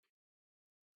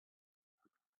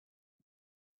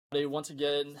Once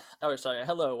again,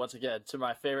 hello once again to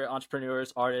my favorite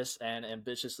entrepreneurs, artists, and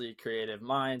ambitiously creative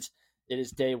minds. It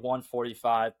is day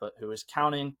 145, but who is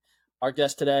counting? Our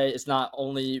guest today is not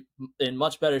only in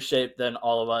much better shape than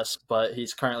all of us, but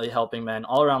he's currently helping men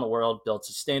all around the world build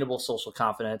sustainable social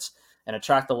confidence and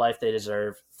attract the life they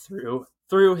deserve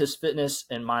through his fitness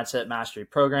and mindset mastery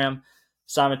program.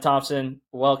 Simon Thomsen,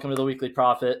 welcome to the Weekly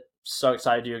Profit. So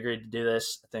excited you agreed to do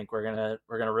this. I think we're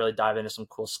gonna really dive into some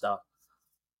cool stuff.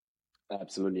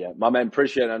 Absolutely, yeah. My man,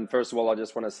 appreciate it. And first of all, I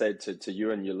just want to say to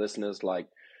you and your listeners, like,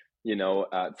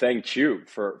 thank you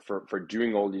for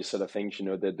doing all these sort of things.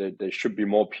 There should be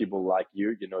more people like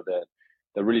you,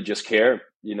 that really just care,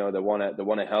 they want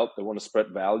to help, they want to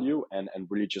spread value and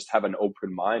really just have an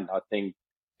open mind. I think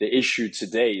the issue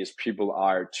today is people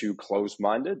are too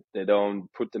close-minded. They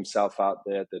don't put themselves out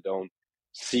there, they don't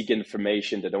seek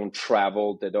information, they don't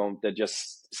travel, they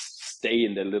just stay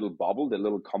in their little bubble, their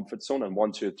little comfort zone, and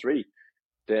one, two, three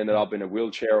they ended up in a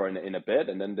wheelchair or in a bed,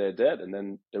 and then they're dead, and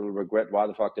then they will regret why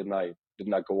the fuck didn't I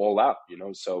go all out,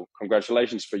 So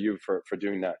congratulations for you for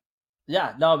doing that.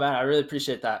 Yeah, no, man, I really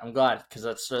appreciate that. I'm glad because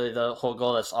that's really the whole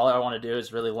goal. That's all I want to do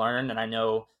is really learn. And I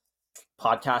know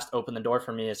podcast opened the door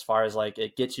for me as far as like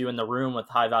it gets you in the room with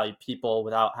high value people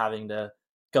without having to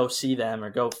go see them or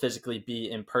go physically be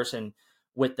in person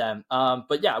with them.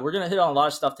 But yeah, we're gonna hit on a lot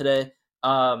of stuff today.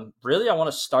 Really, I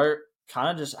want to start kind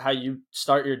of just how you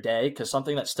start your day because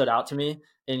something that stood out to me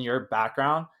in your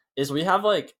background is we have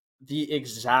like the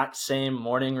exact same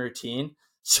morning routine.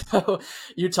 So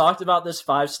you talked about this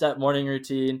 5-step morning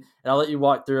routine, and I'll let you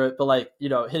walk through it. But like,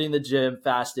 hitting the gym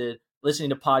fasted, listening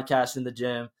to podcasts in the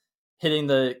gym, hitting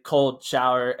the cold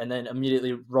shower, and then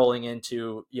immediately rolling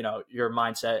into, your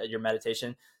mindset, your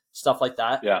meditation, stuff like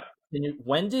that. Yeah.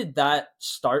 When did that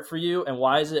start for you, and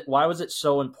why was it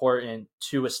so important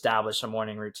to establish a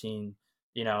morning routine,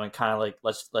 and kind of like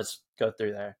let's go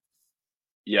through there.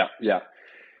 Yeah, yeah.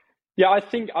 Yeah, I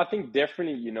think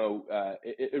definitely,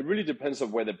 it really depends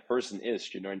on where the person is,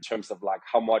 in terms of like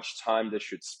how much time they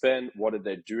should spend, what are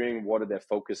they doing, what are their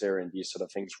focus area and these sort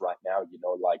of things right now,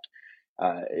 like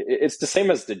it's the same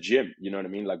as the gym, you know what I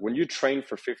mean? Like when you train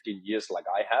for 15 years, like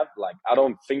I have, like I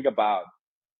don't think about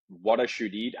what I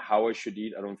should eat, how I should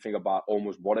eat. I don't think about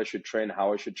almost what I should train,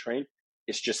 how I should train.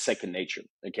 It's just second nature.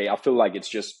 Okay. I feel like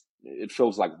it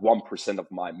feels like 1% of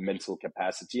my mental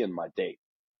capacity in my day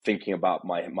thinking about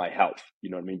my health. You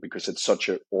know what I mean? Because it's such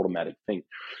an automatic thing.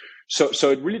 So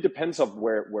it really depends on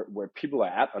where people are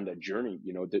at on their journey.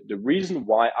 The reason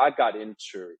why I got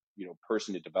into,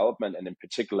 personal development and in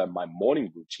particular my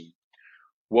morning routine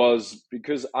was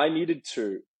because I needed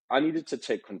to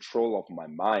take control of my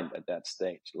mind at that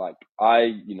stage. Like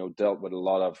I, dealt with a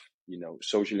lot of,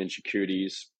 social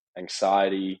insecurities,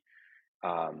 anxiety,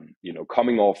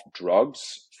 coming off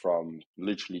drugs from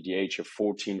literally the age of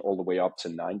 14 all the way up to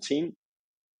 19.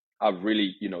 I've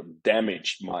really,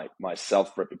 damaged my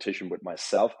self reputation with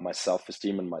myself, my self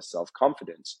esteem, and my self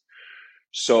confidence.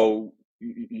 So,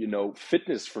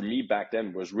 fitness for me back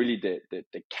then was really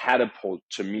the catapult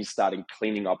to me starting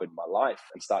cleaning up in my life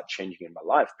and start changing in my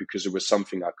life because it was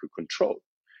something I could control.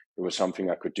 It was something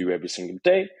I could do every single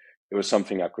day. It was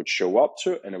something I could show up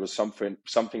to, and it was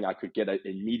something I could get an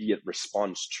immediate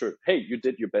response to. Hey, you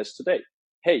did your best today.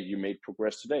 Hey, you made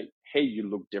progress today. Hey, you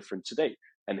look different today.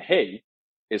 And hey,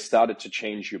 it started to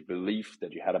change your belief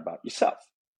that you had about yourself.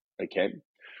 Okay.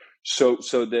 So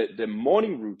the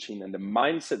morning routine and the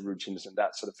mindset routines and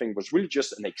that sort of thing was really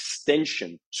just an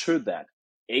extension to that,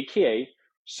 aka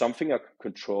something I could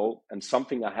control and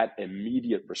something I had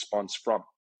immediate response from.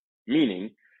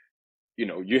 Meaning,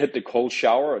 you hit the cold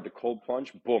shower or the cold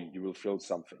plunge, boom, you will feel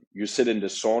something. You sit in the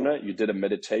sauna, you did a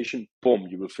meditation, boom,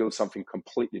 you will feel something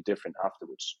completely different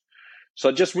afterwards. So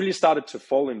I just really started to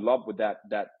fall in love with that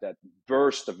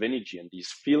burst of energy and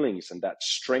these feelings and that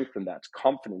strength and that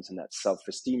confidence and that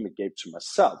self-esteem it gave to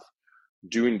myself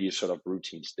doing these sort of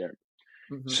routines there.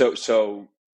 Mm-hmm. So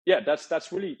yeah,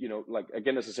 that's really, like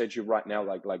again, as I said to you right now,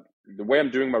 like the way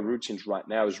I'm doing my routines right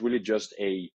now is really just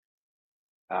a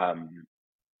um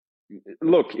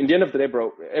look, in the end of the day,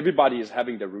 bro, everybody is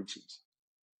having their routines,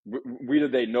 whether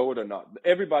they know it or not.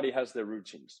 Everybody has their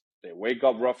routines. They wake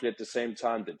up roughly at the same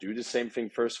time. They do the same thing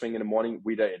first thing in the morning,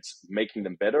 whether it's making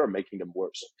them better or making them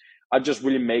worse. I just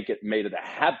really made it a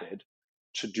habit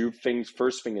to do things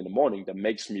first thing in the morning that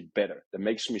makes me better, that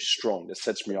makes me strong, that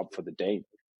sets me up for the day.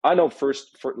 I know for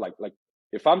like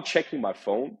if I'm checking my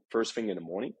phone first thing in the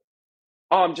morning,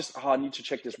 I need to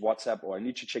check this WhatsApp or I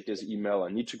need to check this email.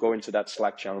 I need to go into that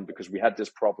Slack channel because we had this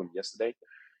problem yesterday.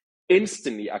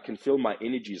 Instantly, I can feel my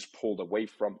energy is pulled away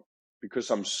from it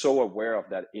because I'm so aware of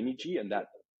that energy and that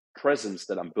presence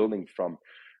that I'm building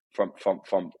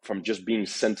from just being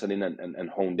centered in and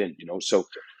honed in, you know. So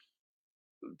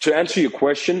to answer your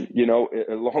question, you know,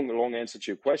 a long answer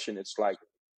to your question, it's like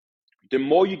the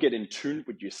more you get in tune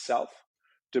with yourself,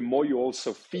 the more you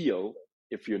also feel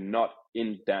if you're not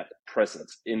in that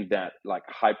presence, in that like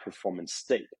high performance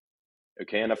state.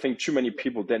 Okay. And I think too many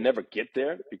people, they never get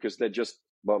there because they're just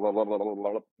blah, blah, blah, blah, blah,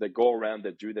 blah. They go around,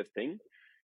 they do their thing,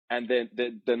 and then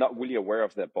they're not really aware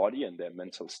of their body and their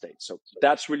mental state. So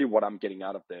that's really what I'm getting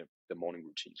out of the morning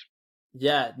routines.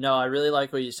 Yeah, no, I really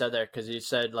like what you said there because you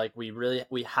said like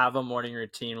we have a morning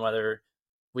routine whether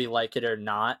we like it or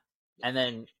not, and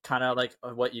then kind of like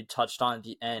what you touched on at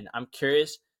the end. I'm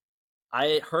curious.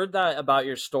 I heard that about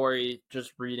your story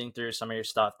just reading through some of your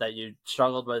stuff that you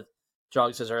struggled with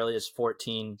drugs as early as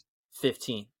 14,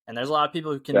 15. And there's a lot of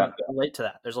people who Yeah. can relate to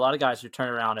that. There's a lot of guys who turn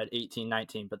around at 18,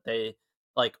 19, but they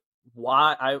like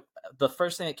why I the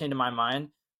first thing that came to my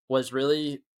mind was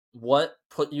really what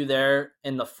put you there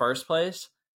in the first place,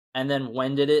 and then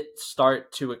when did it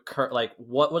start to occur, like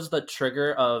what was the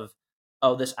trigger of,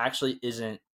 oh, this actually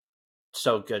isn't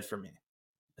so good for me,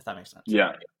 if that makes sense.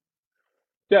 Yeah.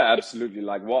 Yeah, absolutely.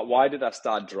 Like, why did I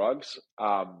start drugs?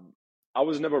 I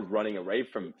was never running away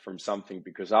from something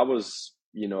because I was,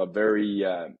 you know, a very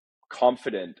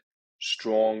confident,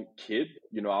 strong kid.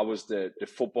 You know, I was the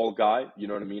football guy. You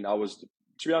know what I mean?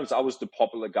 To be honest, I was the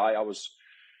popular guy. I was,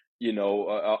 you know,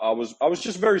 I was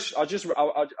just very. I just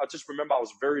remember I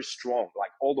was very strong,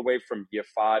 like all the way from year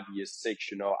 5, year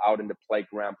 6. You know, out in the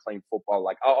playground playing football.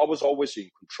 Like I was always in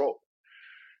control.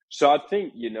 So I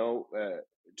think, you know,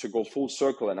 to go full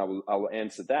circle, and I will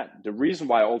answer that. The reason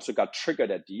why I also got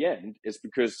triggered at the end is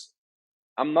because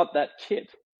I'm not that kid.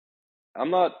 I'm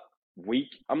not weak.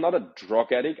 I'm not a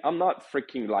drug addict. I'm not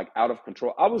freaking like out of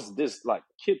control. I was this like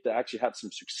kid that actually had some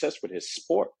success with his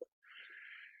sport.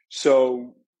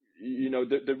 So, you know,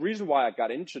 the reason why I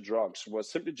got into drugs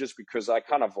was simply just because I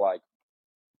kind of like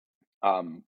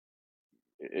um,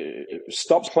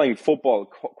 stopped playing football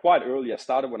quite early. I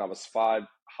started when I was 5,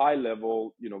 high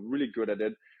level, you know, really good at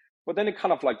it. But then it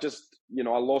kind of like just, you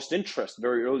know, I lost interest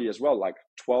very early as well, like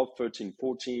 12, 13,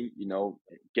 14, you know,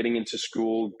 getting into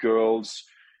school, girls,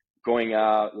 going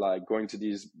out, like going to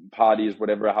these parties,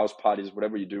 whatever, house parties,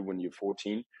 whatever you do when you're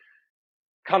 14,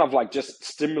 kind of like just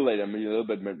stimulated me a little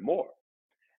bit more.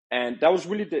 And that was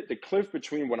really the cliff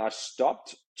between when I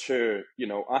stopped to, you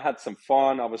know, I had some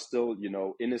fun, I was still, you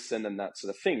know, innocent and that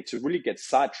sort of thing, to really get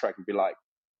sidetracked and be like,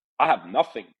 I have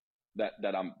nothing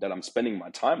that I'm spending my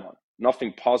time on,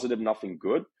 nothing positive, nothing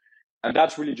good. And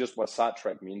that's really just what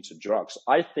sidetracked me into drugs.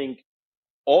 I think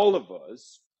all of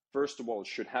us, first of all,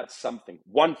 should have something,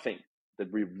 one thing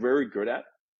that we're very good at,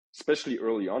 especially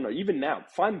early on, or even now.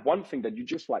 Find one thing that you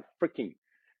just like freaking,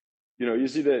 you know, you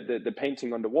see the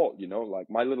painting on the wall, you know, like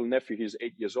my little nephew, he's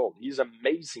 8 years old. He's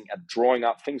amazing at drawing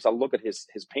out things. I look at his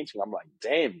painting. I'm like,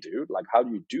 damn, dude, like, how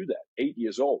do you do that? 8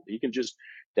 years old. He can just,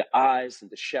 the eyes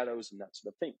and the shadows and that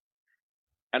sort of thing.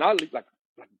 And I like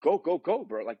go,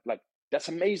 bro. Like, that's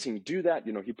amazing. Do that.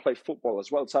 You know, he played football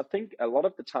as well. So I think a lot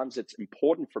of the times it's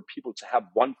important for people to have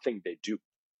one thing they do,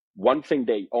 one thing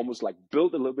they almost like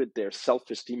build a little bit their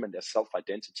self-esteem and their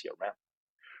self-identity around.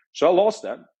 So I lost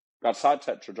that, got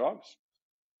sidetracked to drugs,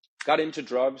 got into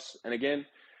drugs. And again,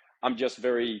 I'm just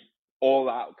very all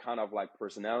out kind of like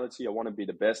personality. I want to be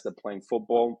the best at playing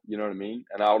football. You know what I mean?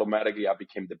 And automatically I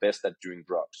became the best at doing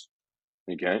drugs.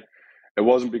 Okay. It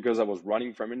wasn't because I was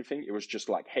running from anything. It was just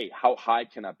like, hey, how high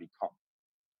can I become?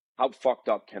 How fucked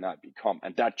up can I become?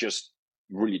 And that just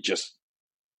really just,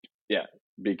 yeah,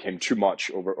 became too much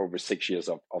over 6 years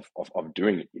of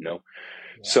doing it, you know?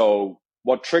 Yeah. So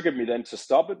what triggered me then to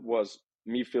stop it was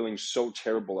me feeling so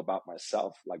terrible about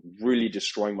myself, like really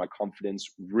destroying my confidence,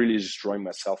 really destroying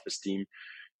my self-esteem,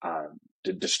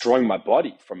 destroying my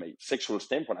body from a sexual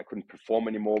standpoint. I couldn't perform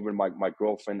anymore with my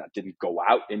girlfriend. I didn't go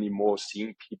out anymore,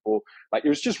 seeing people. Like, it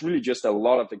was just really just a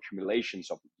lot of accumulations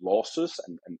of losses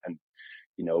and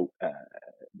you know,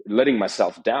 letting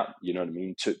myself down, you know what I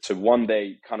mean? To one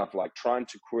day kind of like trying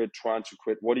to quit.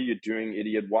 What are you doing,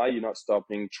 idiot? Why are you not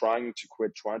stopping? Trying to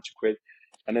quit.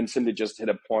 And then simply just hit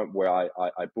a point where I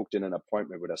booked in an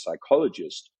appointment with a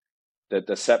psychologist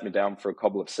that sat me down for a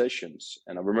couple of sessions.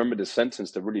 And I remember the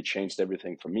sentence that really changed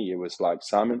everything for me. It was like,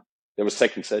 Simon, there was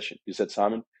second session. He said,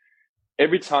 Simon,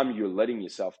 every time you're letting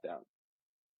yourself down,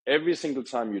 every single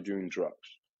time you're doing drugs,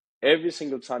 every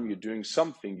single time you're doing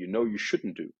something you know you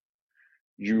shouldn't do,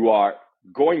 you are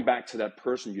going back to that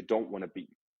person you don't want to be.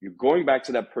 You're going back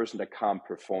to that person that can't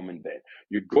perform in bed.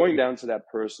 You're going down to that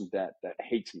person that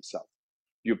hates himself.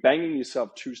 You're banging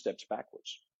yourself 2 steps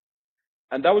backwards.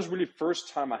 And that was really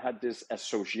first time I had this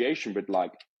association with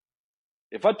like,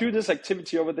 if I do this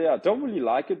activity over there, I don't really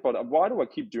like it, but why do I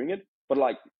keep doing it? But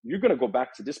like, you're going to go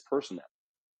back to this person now.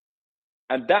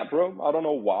 And that, bro, I don't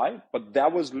know why, but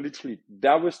that was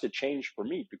the change for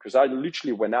me, because I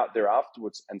literally went out there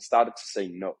afterwards and started to say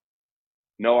no.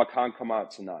 No, I can't come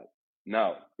out tonight.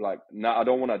 No, like, no, I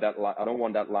don't want that line. I don't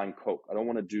want that line Coke. I don't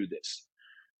want to do this.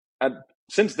 And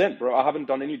since then, bro, I haven't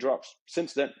done any drugs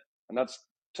since then. And that's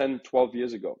 10, 12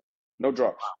 years ago. No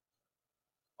drugs.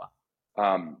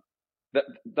 Um,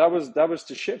 that was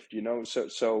the shift, you know.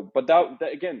 But that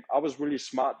again, I was really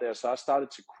smart there. So I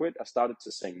started to quit. I started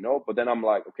to say no. But then I'm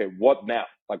like, okay, what now?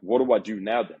 Like, what do I do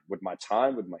now then with my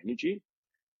time, with my energy?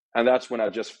 And that's when I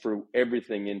just threw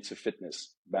everything into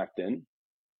fitness back then.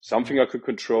 Something I could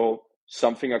control,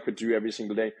 something I could do every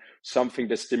single day, something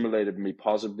that stimulated me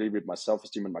positively with my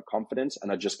self-esteem and my confidence.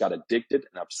 And I just got addicted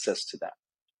and obsessed to that.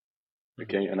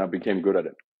 Okay. And I became good at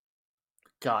it.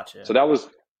 Gotcha. So that was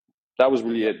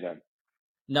really it, man.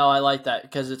 No, I like that,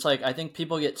 because it's like, I think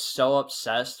people get so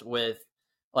obsessed with,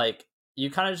 like, you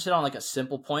kind of just hit on like a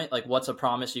simple point, like what's a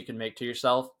promise you can make to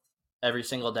yourself every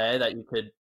single day that you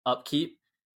could upkeep,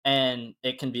 and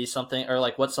it can be something, or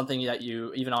like what's something that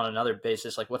you, even on another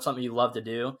basis, like what's something you love to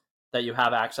do that you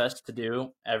have access to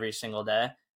do every single day,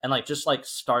 and like just like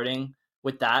starting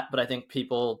with that. But I think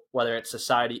people, whether it's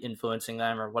society influencing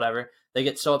them or whatever, they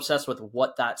get so obsessed with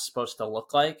what that's supposed to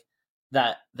look like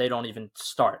that they don't even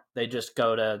start. They just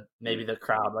go to maybe the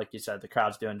crowd, like you said, the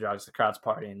crowd's doing drugs, the crowd's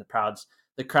partying,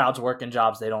 the crowd's working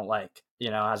jobs they don't like,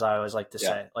 as I always like to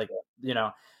say, like, you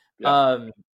know. Yeah.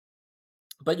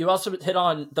 But you also hit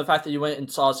on the fact that you went and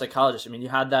saw a psychologist. I mean, you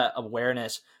had that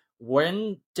awareness.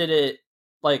 When did it,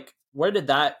 like, where did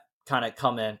that kind of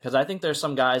come in? Because I think there's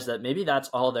some guys that maybe that's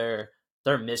all they're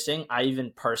missing. I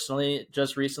even personally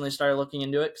just recently started looking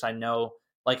into it, because I know,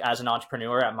 like, as an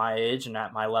entrepreneur at my age and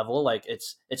at my level, like,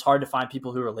 it's hard to find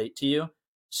people who relate to you.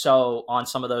 So on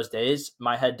some of those days,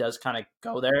 my head does kind of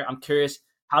go there. I'm curious,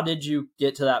 how did you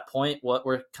get to that point? What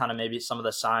were kind of maybe some of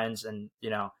the signs, and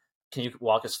can you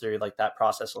walk us through like that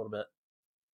process a little bit?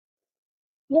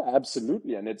 Yeah,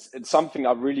 absolutely. And it's something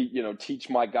I really, teach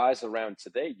my guys around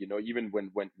today, even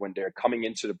when they're coming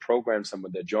into the programs and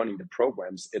when they're joining the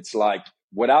programs, it's like,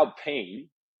 without pain,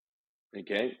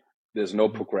 okay, there's no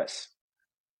Mm-hmm. progress.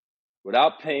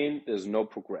 Without pain, there's no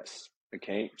progress.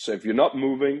 Okay. So if you're not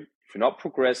moving, if you're not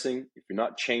progressing, if you're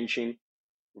not changing,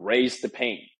 raise the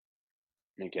pain.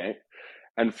 Okay.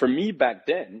 And for me back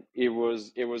then, it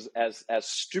was as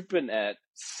stupid, as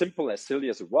simple, as silly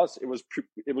as it was. It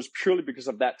was purely because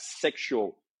of that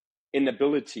sexual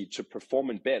inability to perform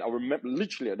in bed. I remember,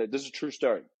 literally, this is a true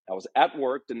story. I was at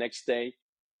work the next day,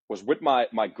 was with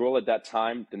my girl at that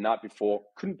time the night before,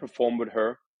 couldn't perform with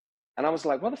her, and I was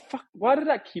like, what the fuck? Why did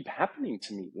that keep happening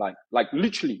to me? Like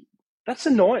literally, that's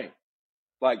annoying.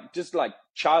 Like, just like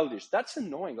childish. That's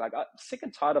annoying. Like, I'm sick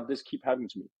and tired of this keep happening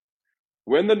to me.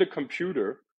 Went on the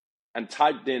computer and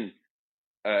typed in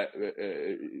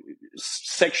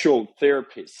sexual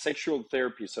therapy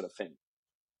sort of thing,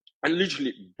 and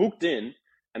literally booked in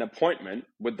an appointment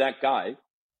with that guy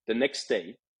the next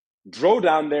day. Drove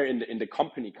down there in the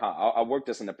company car. I worked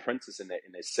as an apprentice in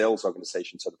a sales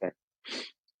organization sort of thing.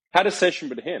 Had a session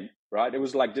with him, right? It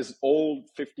was like this old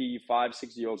 55,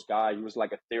 60-year-old guy. He was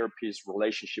like a therapist,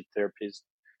 relationship therapist.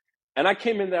 And I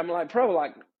came in there, I'm like, bro,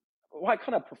 like, why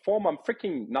can't I perform? I'm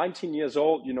freaking 19 years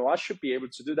old. I should be able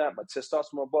to do that. My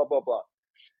testosterone, blah, blah, blah.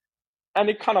 And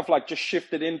it kind of like just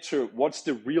shifted into, what's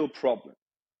the real problem?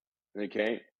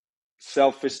 Okay.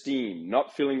 Self-esteem,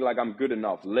 not feeling like I'm good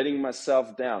enough, letting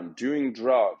myself down, doing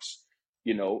drugs,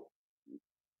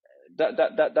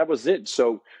 that was it.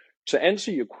 So to answer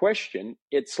your question,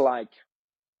 it's like,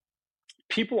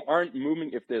 people aren't moving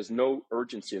if there's no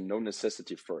urgency and no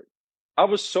necessity for it. I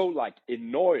was so like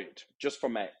annoyed just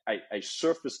from a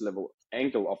surface level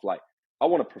angle of like, I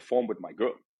want to perform with my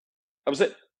girl. That was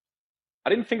it. I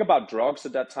didn't think about drugs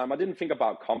at that time. I didn't think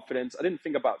about confidence. I didn't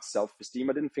think about self-esteem.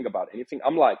 I didn't think about anything.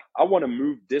 I'm like, I want to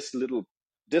move this little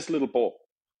ball.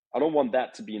 I don't want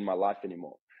that to be in my life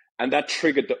anymore. And that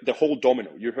triggered the whole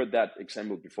domino. You heard that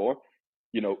example before.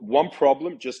 One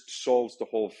problem just solves the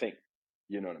whole thing.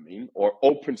 You know what I mean? Or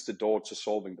opens the door to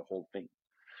solving the whole thing.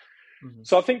 Mm-hmm.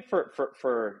 So I think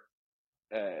for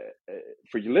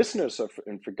your listeners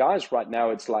and for guys right now,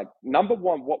 it's like, number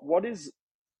one, what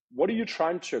are you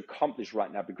trying to accomplish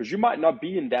right now? Because you might not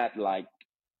be in that, like,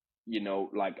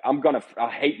 like, I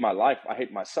hate my life, I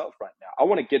hate myself right now. I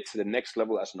want to get to the next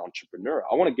level as an entrepreneur.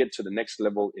 I want to get to the next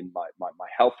level in my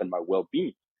health and my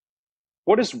well-being.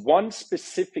 What is one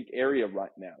specific area right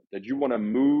now that you want to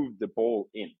move the ball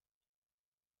in?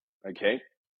 Okay.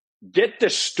 Get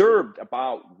disturbed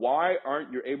about why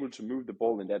aren't you able to move the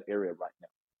ball in that area right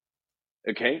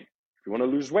now. Okay, if you want to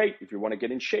lose weight, if you want to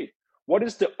get in shape, what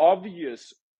is the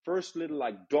obvious first little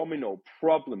like domino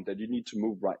problem that you need to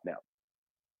move right now?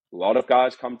 A lot of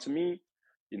guys come to me,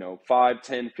 5,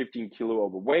 10, 15 kilo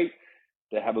overweight.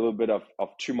 They have a little bit of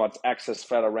too much excess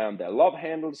fat around their love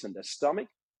handles and their stomach.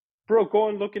 Bro, go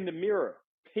and look in the mirror.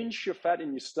 Pinch your fat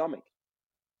in your stomach.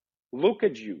 Look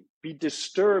at you. Be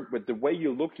disturbed with the way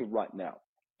you're looking right now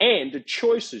and the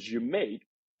choices you made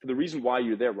for the reason why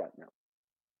you're there right now.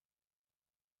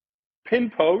 Pin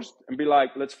post and be like,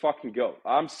 let's fucking go.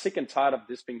 I'm sick and tired of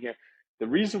this being here. The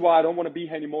reason why I don't want to be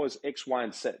here anymore is X, Y,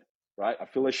 and Z, right? I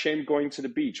feel ashamed going to the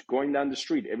beach, going down the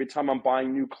street. Every time I'm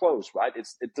buying new clothes, right?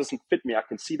 It doesn't fit me. I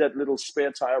can see that little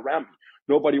spare tire around me.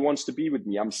 Nobody wants to be with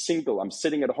me. I'm single. I'm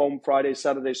sitting at home Friday,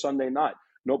 Saturday, Sunday night.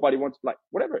 Nobody wants, like,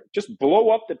 whatever. Just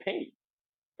blow up the pain,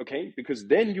 okay? Because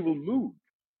then you will move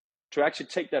to actually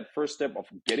take that first step of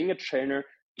getting a trainer,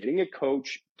 getting a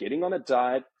coach, getting on a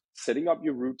diet, setting up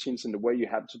your routines in the way you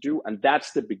have to do. And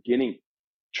that's the beginning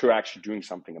to actually doing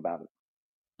something about it.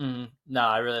 No,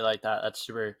 I really like that. That's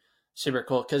super, super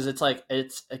cool. Cause it's like,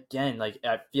 it's again, like,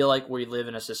 I feel like we live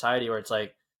in a society where it's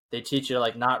like, they teach you to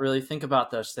like, not really think about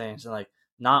those things and like,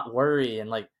 not worry. And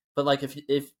like, but like,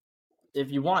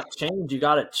 if you want change, you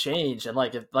got to change. And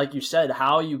like, if, like you said,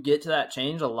 how you get to that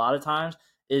change a lot of times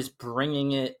is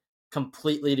bringing it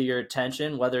completely to your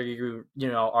attention, whether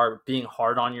are being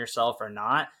hard on yourself or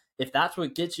not. If that's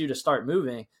what gets you to start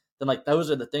moving, then like, those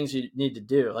are the things you need to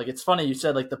do. Like, it's funny. You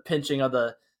said like the pinching of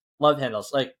the love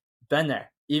handles, like been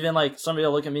there. Even like somebody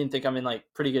will look at me and think I'm in like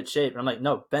pretty good shape. And I'm like,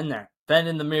 no, been there. Been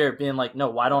in the mirror being like, no,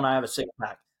 why don't I have a six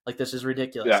pack? Like, this is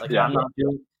ridiculous. Yeah, Like, yeah, I'm not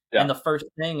doing. yeah, And the first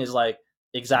thing is like,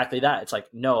 exactly that. It's like,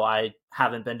 no, I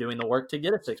haven't been doing the work to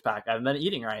get a six pack. I haven't been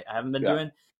eating right. I haven't been yeah.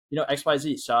 doing,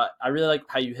 XYZ. So I really like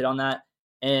how you hit on that.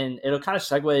 And it'll kind of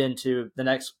segue into the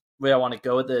next way I want to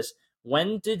go with this.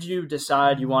 When did you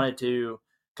decide you wanted to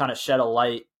kind of shed a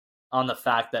light on the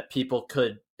fact that people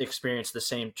could experience the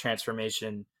same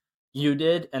transformation you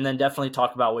did? And then definitely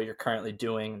talk about what you're currently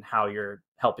doing and how you're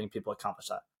helping people accomplish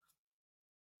that.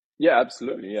 Yeah,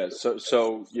 absolutely. Yeah. So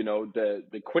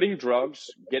the quitting drugs,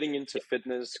 getting into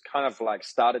fitness, kind of like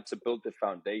started to build the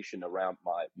foundation around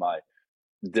my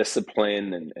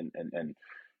discipline and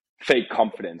fake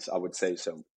confidence, I would say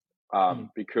so. Mm-hmm.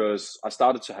 Because I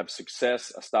started to have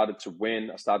success, I started to win,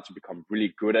 I started to become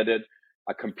really good at it.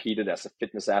 I competed as a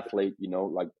fitness athlete,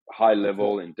 like high Oh, cool.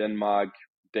 level in Denmark,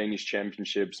 Danish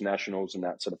championships, nationals, and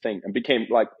that sort of thing, and became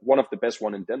like one of the best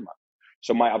one in Denmark.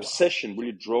 So my Oh, wow. obsession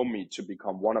really drove me to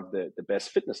become one of the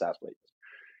best fitness athletes.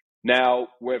 Now,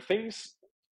 where things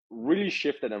really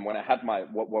shifted and when I had my,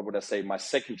 what would I say, my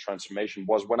second transformation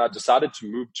was when I decided to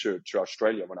move to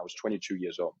Australia when I was 22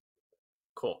 years old.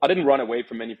 Cool. I didn't run away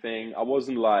from anything. I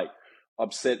wasn't like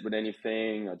upset with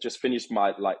anything. I just finished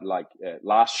my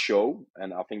last show,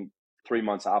 and I think 3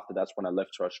 months after that's when I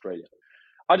left to Australia.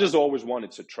 I just always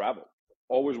wanted to travel,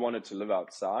 always wanted to live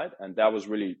outside, and that was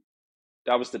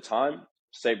the time.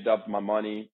 Saved up my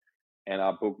money, and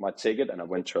I booked my ticket, and I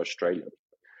went to Australia.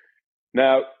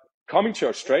 Now, coming to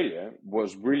Australia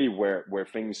was really where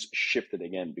things shifted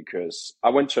again because I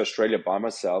went to Australia by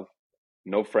myself,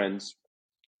 no friends,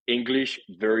 English,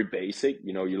 very basic.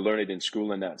 You learn it in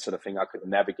school and that sort of thing. I could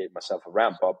navigate myself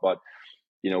around, but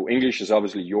English is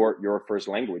obviously your first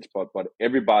language. But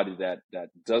everybody that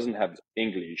doesn't have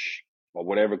English or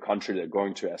whatever country they're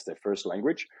going to as their first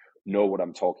language know what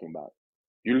I'm talking about.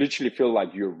 You literally feel like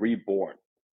you're reborn.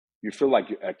 You feel like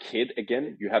you're a kid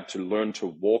again. You have to learn to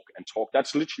walk and talk.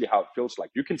 That's literally how it feels like.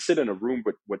 You can sit in a room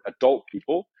with adult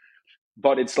people,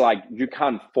 but it's like you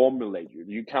can't formulate,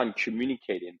 you can't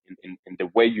communicate in the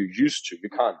way you used to. You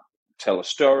can't tell a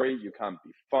story, you can't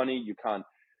be funny, you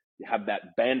have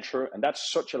that banter. And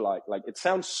that's such a like it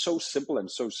sounds so simple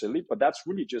and so silly, but that's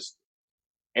really just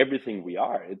everything we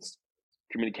are. It's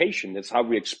communication, it's how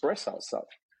we express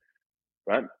ourselves,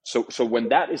 right? So when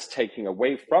that is taken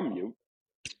away from you,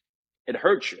 it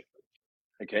hurts you,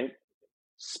 okay?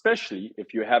 Especially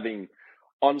if you're having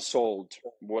unsolved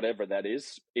whatever that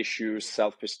is, issues,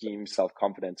 self-esteem,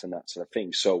 self-confidence, and that sort of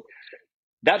thing. So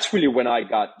that's really when I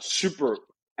got super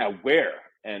aware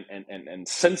and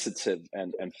sensitive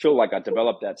and feel like I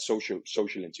developed that social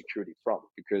insecurity from,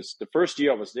 because the first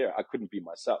year I was there, I couldn't be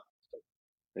myself.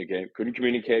 Okay, couldn't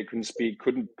communicate, couldn't speak,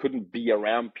 couldn't be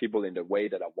around people in the way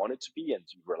that I wanted to be and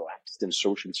relaxed in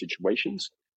social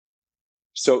situations.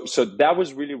 So that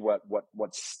was really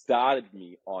what started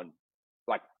me on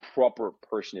like proper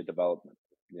personal development.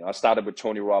 I started with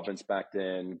Tony Robbins back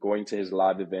then, going to his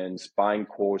live events, buying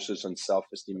courses on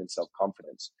self-esteem and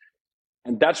self-confidence.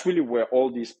 And that's really where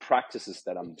all these practices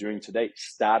that I'm doing today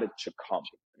started to come.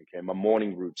 Okay, my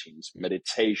morning routines,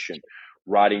 meditation,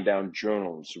 writing down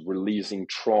journals, releasing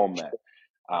trauma,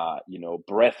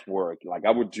 breath work. Like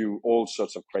I would do all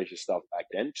sorts of crazy stuff back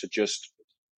then to just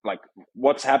like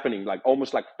what's happening, like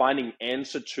almost like finding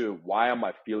answer to why am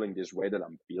I feeling this way that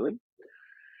I'm feeling.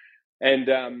 And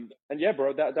yeah,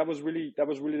 bro, that was really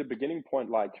the beginning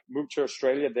point. Like moved to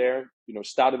Australia there,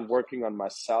 started working on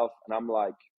myself, and I'm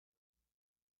like,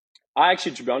 I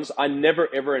actually, to be honest, I never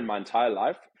ever in my entire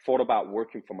life thought about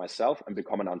working for myself and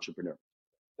become an entrepreneur.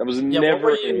 That was Yeah,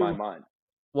 never in my mind.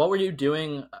 what were you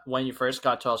doing when you first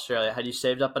got to Australia? Had you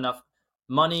saved up enough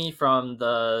money from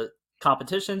the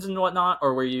competitions and whatnot,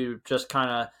 or were you just kind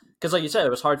of because, like you said, it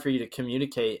was hard for you to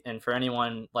communicate, and for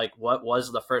anyone, like, what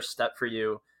was the first step for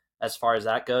you as far as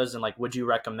that goes, and like, would you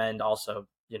recommend also,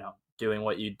 doing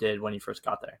what you did when you first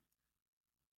got there?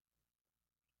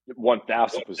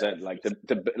 1000%. Like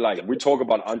like we talk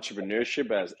about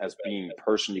entrepreneurship as being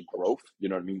personally growth. You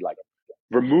know what I mean? Like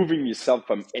removing yourself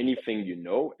from anything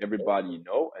everybody and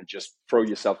just throw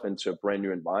yourself into a brand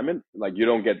new environment. Like you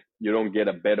don't get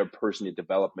a better personal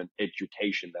development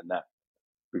education than that,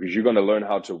 because you're going to learn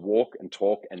how to walk and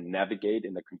talk and navigate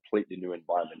in a completely new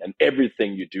environment, and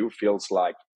everything you do feels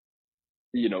like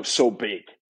so big.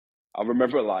 I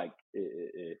remember like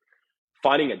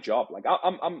finding a job. Like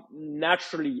I'm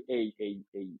naturally an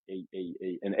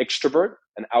extrovert,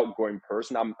 an outgoing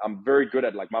person. I'm very good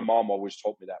at, like, my mom always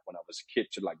told me that when I was a kid,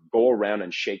 to like go around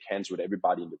and shake hands with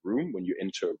everybody in the room when you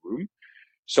enter a room.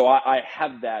 So I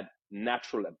have that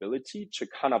natural ability to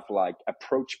kind of like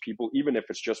approach people, even if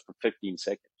it's just for 15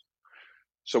 seconds.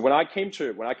 So when I came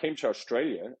to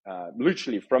Australia,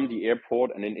 literally from the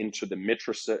airport and then into the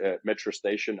metro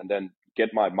station, and then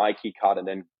get my key card, and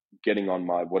then getting on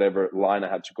my whatever line I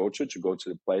had to go to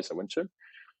the place I went to.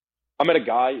 I met a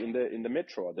guy in the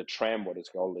metro, or the tram, what it's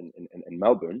called in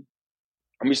Melbourne,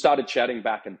 and we started chatting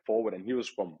back and forward. And he was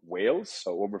from Wales,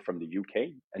 so over from the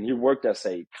UK, and he worked as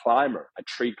a climber, a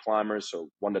tree climber,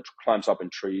 so one that climbs up in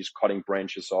trees, cutting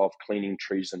branches off, cleaning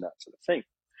trees, and that sort of thing.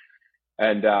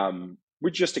 And we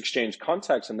just exchanged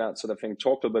contacts and that sort of thing,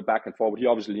 talked a little bit back and forth. He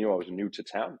obviously knew I was new to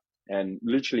town. And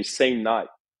literally same night,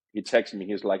 he texted me.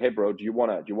 He was like, "Hey, bro, do you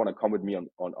wanna come with me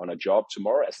on a job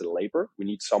tomorrow as a laborer? We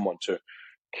need someone to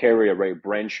carry away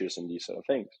branches and these sort of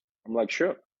things." I'm like,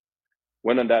 "Sure."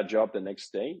 Went on that job the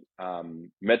next day.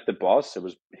 Met the boss. It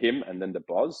was him and then the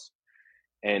boss.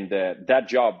 And that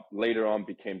job later on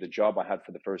became the job I had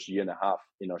for the first year and a half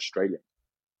in Australia.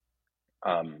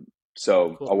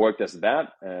 So I Cool. worked as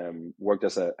that, worked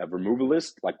as a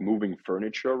removalist, like moving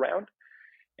furniture around.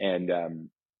 And,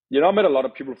 I met a lot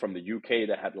of people from the UK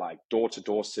that had like door to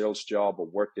door sales job, or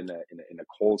worked in a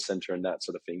call center and that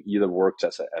sort of thing, either worked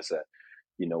as a, a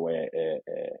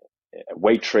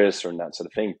waitress or that sort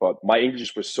of thing. But my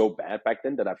English was so bad back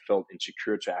then that I felt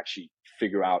insecure to actually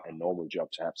figure out a normal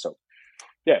job to have. So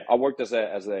yeah, I worked as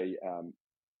a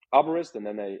arborist, and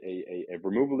then a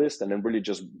removalist, and then really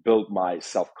just built my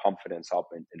self-confidence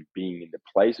up in being in the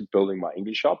place, building my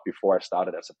English up before I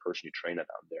started as a personal trainer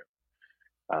down there.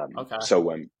 Okay.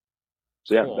 So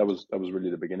yeah, that Cool. was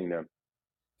really the beginning there.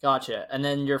 Gotcha. And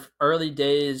then your early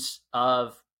days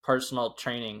of personal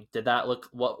training, did that look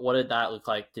what did that look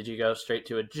like? Did you go straight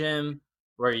to a gym?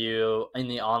 Were you in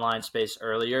the online space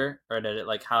earlier, or did it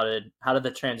like how did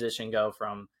the transition go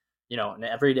from, an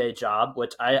everyday job,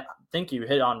 which I think you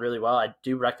hit on really well. I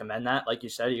do recommend that. Like you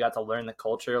said, you got to learn the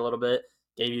culture a little bit,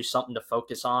 gave you something to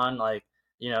focus on, like,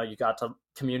 you got to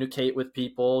communicate with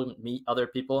people, meet other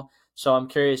people. So I'm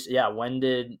curious, yeah, when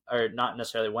did, or not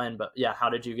necessarily when, but yeah, how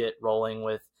did you get rolling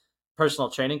with personal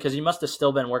training? Because you must have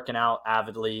still been working out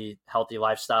avidly, healthy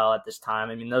lifestyle at this time.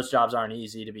 I mean, those jobs aren't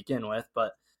easy to begin with,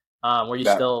 but were you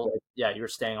Yeah, still, yeah, you were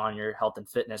staying on your health and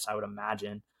fitness, I would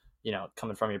imagine,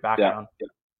 coming from your yeah, background.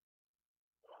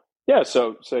 yeah.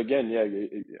 So again, yeah,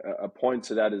 a point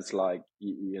to that is like,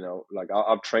 like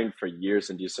I've trained for years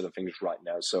in these sort of things right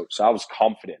now. So I was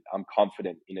confident. I'm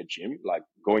confident in a gym. Like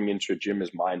going into a gym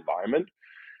is my environment.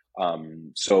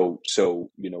 So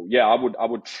yeah, I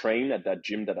would train at that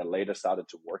gym that I later started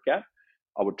to work at.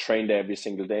 I would train there every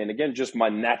single day. And again, just my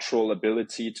natural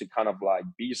ability to kind of like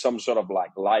be some sort of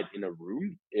like light in a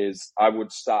room is I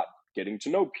would start getting to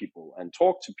know people and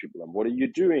talk to people, and what are you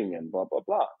doing and blah, blah,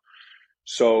 blah.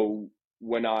 So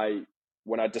when I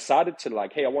decided to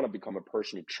like, hey, I want to become a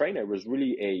personal trainer, it was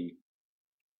really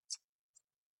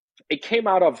it came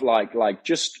out of like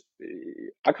just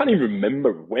I can't even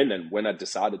remember when I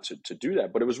decided to do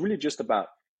that, but it was really just about,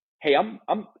 hey, I'm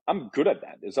good at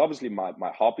that. It's obviously my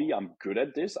hobby. I'm good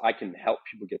at this. I can help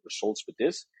people get results with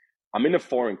this. I'm in a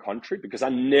foreign country, because I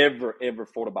never ever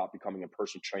thought about becoming a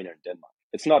personal trainer in Denmark.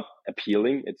 It's not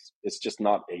appealing. It's just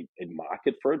not a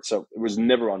market for it. So it was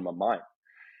never on my mind.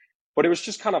 But it was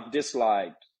just kind of this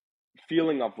like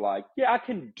feeling of like, yeah, I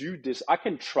can do this. I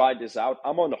can try this out.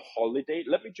 I'm on a holiday.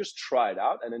 Let me just try it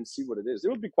out and then see what it is. It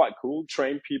would be quite cool.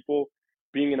 Train people,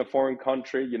 being in a foreign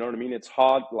country. You know what I mean? It's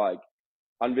hard. Like,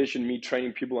 envision me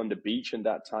training people on the beach in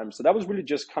that time. So that was really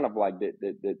just kind of like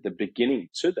the beginning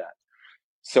to that.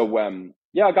 So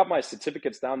yeah, I got my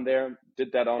certificates down there,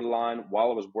 did that online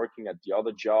while I was working at the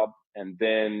other job, and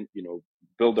then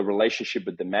build a relationship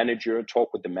with the manager,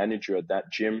 talk with the manager at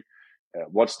that gym.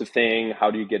 What's the thing?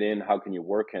 How do you get in? How can you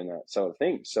work, and that sort of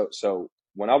thing. So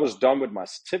when I was done with my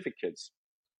certificates,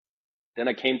 then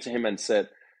I came to him and said,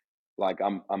 like,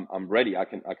 I'm ready. I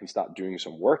can start doing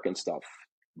some work and stuff,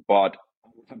 but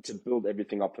I have to build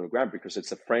everything up from the ground, because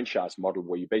it's a franchise model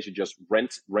where you basically just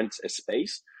rent a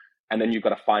space, and then you've got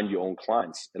to find your own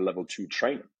clients, a level 2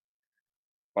 trainer.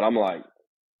 But I'm like,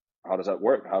 how does that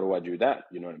work? How do I do that?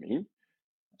 You know what I mean?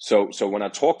 So when I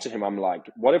talk to him, I'm like,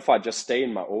 what if I just stay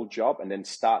in my old job and then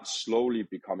start slowly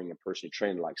becoming a personal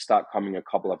trainer? Like, start coming a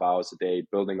couple of hours a day,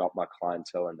 building up my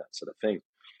clientele and that sort of thing.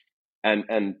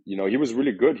 And he was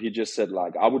really good. He just said,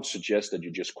 like, I would suggest that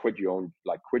you just quit your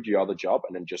other job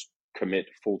and then just commit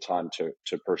full time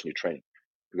to personal training,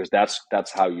 because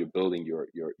that's how you're building your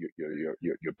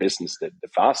business the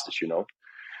fastest.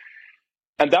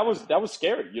 And that was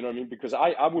scary, you know what I mean? Because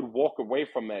I would walk away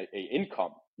from a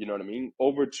income, you know what I mean,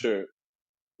 over to,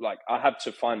 like, I had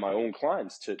to find my own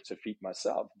clients to feed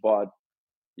myself. But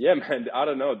yeah, man, I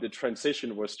don't know. The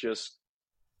transition was just,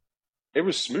 it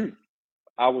was smooth.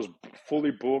 I was fully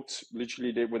booked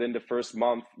literally within the first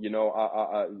month.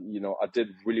 I did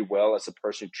really well as a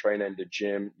personal trainer in the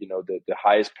gym, the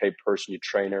highest paid personal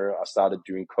trainer. I started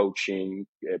doing coaching,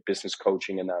 business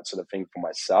coaching and that sort of thing for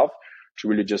myself, to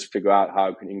really just figure out how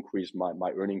I can increase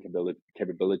my earning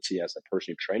capability as a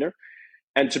personal trainer.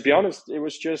 And to be honest, it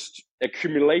was just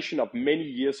accumulation of many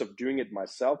years of doing it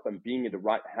myself and being in the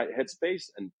right headspace,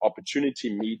 and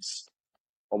opportunity meets,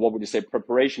 or what would you say,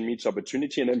 preparation meets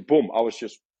opportunity. And then boom, I was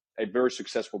just a very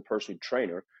successful personal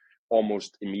trainer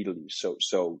almost immediately.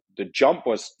 So the jump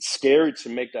was scary to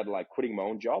make, that like quitting my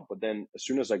own job. But then as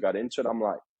soon as I got into it, I'm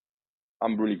like,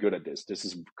 I'm really good at this. This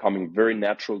is becoming very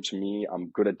natural to me. I'm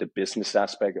good at the business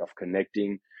aspect of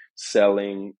connecting,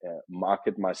 selling,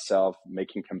 market myself,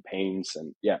 making campaigns,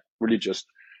 and yeah, really just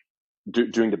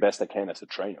doing the best I can as a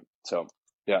trainer. So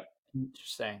yeah.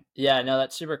 Interesting. Yeah, no,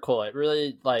 that's super cool. It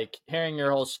really, like, hearing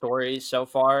your whole story so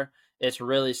far, it's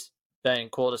really been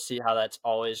cool to see how that's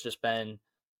always just been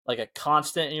like a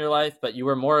constant in your life, but you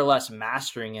were more or less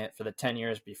mastering it for the 10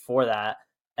 years before that.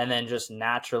 And then just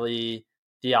naturally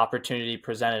the opportunity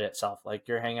presented itself. Like,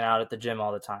 you're hanging out at the gym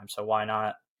all the time. So why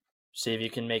not see if you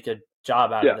can make a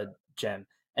job out of Yeah. the gym?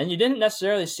 And you didn't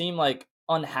necessarily seem like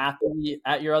unhappy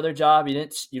at your other job. You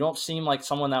don't seem like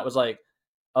someone that was like,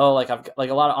 oh, like I've like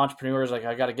a lot of entrepreneurs, like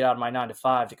I got to get out of my 9 to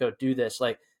 5 to go do this.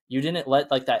 Like, you didn't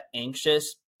let like that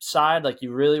anxious side, like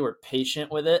you really were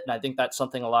patient with it. And I think that's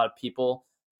something a lot of people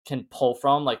can pull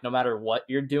from. Like, no matter what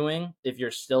you're doing, if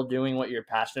you're still doing what you're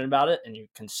passionate about it and you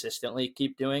consistently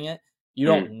keep doing it, you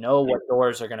don't know what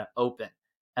doors are going to open.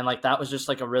 And like, that was just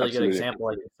like a really good Absolutely. example.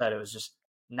 Like you said, it was just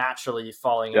naturally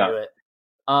falling Yeah. into it.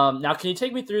 Now, can you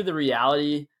take me through the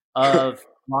reality of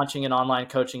launching an online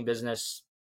coaching business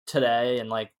today, and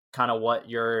like kind of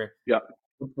Yeah.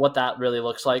 what that really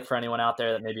looks like for anyone out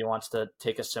there that maybe wants to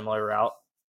take a similar route?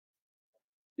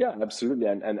 Yeah, absolutely.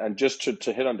 And just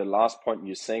to hit on the last point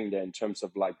you're saying there, in terms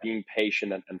of like being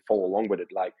patient and follow along with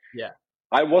it, like, Yeah.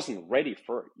 I wasn't ready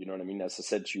for it. You know what I mean? As I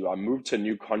said to you, I moved to a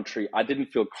new country. I didn't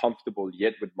feel comfortable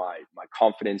yet with my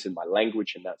confidence in my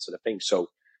language and that sort of thing. So,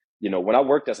 when I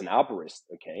worked as an arborist,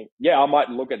 okay, yeah, I might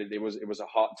look at it. It was a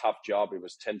hard, tough job. It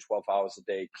was 10, 12 hours a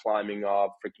day, climbing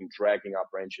up, freaking dragging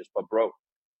up branches. But bro,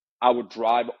 I would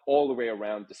drive all the way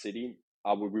around the city.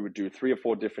 We would do 3 or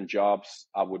 4 different jobs.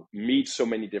 I would meet so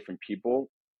many different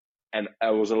people, and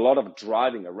it was a lot of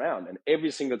driving around. And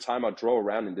every single time I drove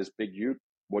around in this big ute,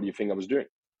 what do you think I was doing?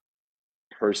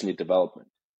 Personal development.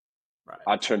 Right.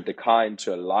 I turned the car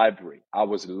into a library. I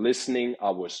was listening. I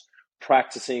was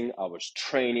practicing. I was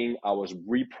training. I was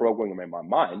reprogramming my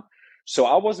mind. So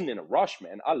I wasn't in a rush,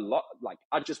 man.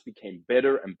 I just became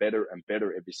better and better and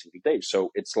better every single day.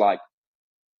 So it's like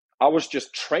I was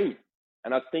just training.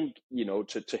 And I think,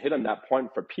 to hit on that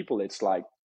point for people, it's like,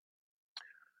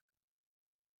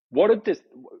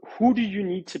 who do you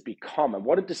need to become, and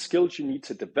what are the skills you need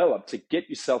to develop to get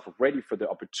yourself ready for the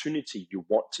opportunity you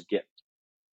want to get?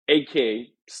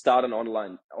 AKA start an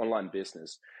online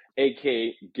business,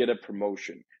 AKA get a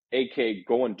promotion, aka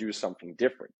go and do something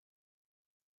different.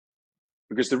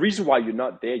 Because the reason why you're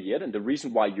not there yet, and the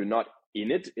reason why you're not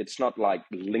in it, it's not like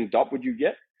linked up with you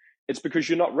yet, it's because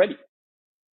you're not ready.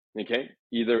 Okay,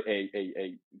 either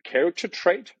a character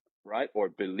trait, right, or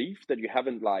belief that you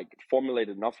haven't like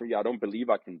formulated enough for you. I don't believe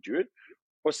I can do it,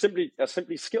 or simply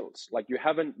skills. Like you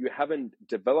haven't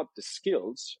developed the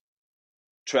skills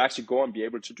to actually go and be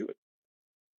able to do it.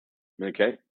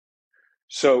 Okay,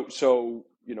 so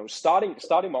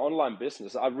starting my online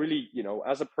business, I really,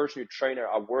 as a personal trainer,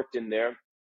 I worked in there,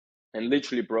 and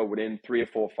literally, bro, within 3 or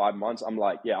 4 or 5 months, I'm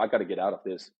like, yeah, I got to get out of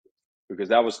this, because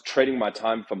that was trading my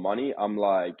time for money. I'm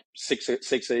like 6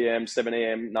 a.m., 7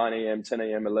 a.m., 9 a.m., 10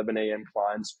 a.m., 11 a.m.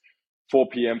 clients, 4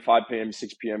 p.m., 5 p.m.,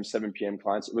 6 p.m., 7 p.m.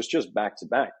 clients. It was just back to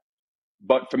back.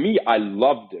 But for me, I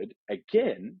loved it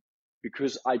again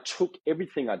because I took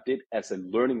everything I did as a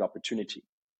learning opportunity.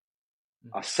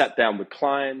 I sat down with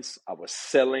clients, I was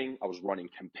selling, I was running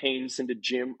campaigns in the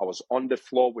gym, I was on the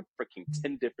floor with freaking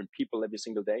 10 different people every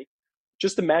single day.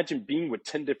 Just imagine being with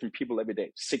 10 different people every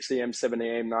day, 6 a.m., 7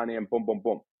 a.m., 9 a.m., boom, boom,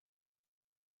 boom.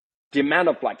 The amount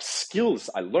of like skills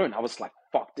I learned, I was like,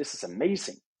 fuck, this is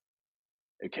amazing.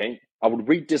 Okay. I would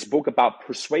read this book about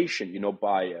persuasion,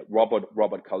 by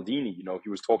Robert Cialdini. He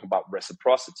was talking about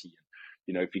reciprocity.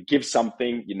 If you give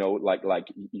something, like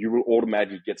you will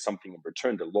automatically get something in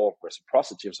return, the law of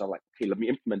reciprocity. So I'm like, okay, let me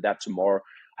implement that tomorrow.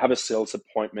 I have a sales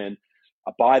appointment.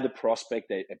 I buy the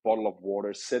prospect a bottle of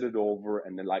water, set it over,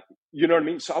 and then like, you know what I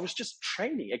mean? So I was just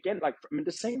training again. Like, I mean,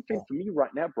 the same thing for me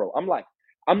right now, bro. I'm like,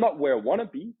 I'm not where I want to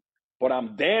be, but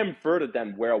I'm damn further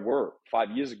than where I were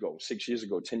 5 years ago, 6 years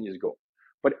ago, 10 years ago.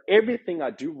 But everything I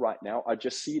do right now, I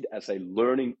just see it as a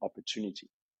learning opportunity.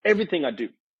 Everything I do.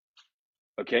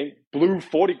 Okay. Blew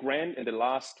 40 grand in the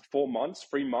last 4 months,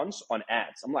 3 months on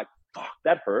ads. I'm like, fuck,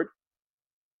 that hurt.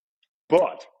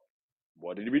 But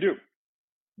what did we do?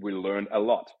 We learned a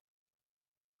lot.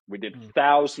 We did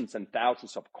thousands and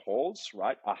thousands of calls,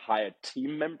 right? I hired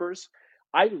team members.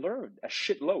 I learned a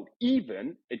shitload.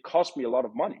 Even it cost me a lot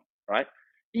of money, right?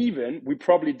 Even we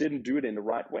probably didn't do it in the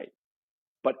right way.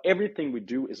 But everything we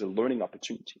do is a learning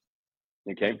opportunity.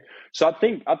 Okay. So I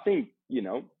think,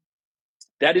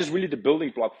 that is really the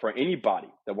building block for anybody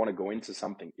that want to go into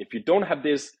something. If you don't have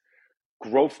this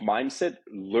growth mindset,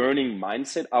 learning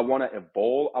mindset, I want to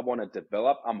evolve, I want to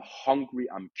develop, I'm hungry,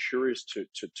 I'm curious to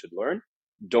learn,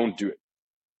 don't do it.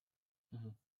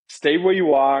 Stay where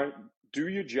you are, do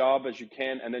your job as you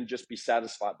can, and then just be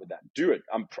satisfied with that. Do it.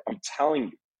 I'm telling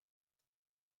you,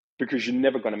 because you're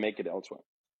never going to make it elsewhere.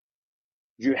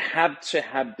 You have to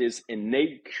have this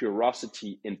innate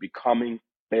curiosity in becoming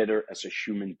better as a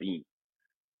human being.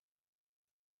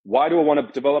 Why do I want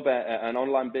to develop an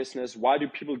online business? Why do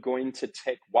people go into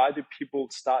tech? Why do people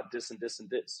start this and this and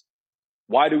this?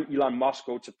 Why do Elon Musk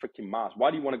go to freaking Mars?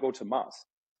 Why do you want to go to Mars?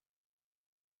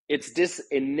 It's this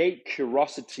innate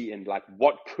curiosity in like,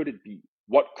 what could it be?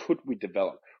 What could we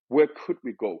develop? Where could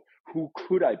we go? Who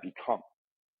could I become?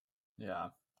 Yeah.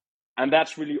 And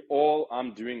that's really all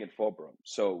I'm doing it for, bro.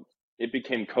 So it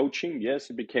became coaching.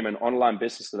 Yes, it became an online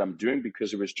business that I'm doing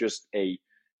because it was just a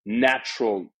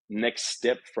natural next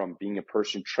step from being a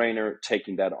personal trainer,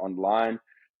 taking that online,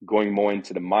 going more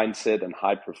into the mindset and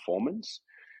high performance.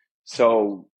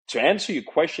 So to answer your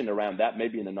question around that,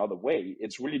 maybe in another way,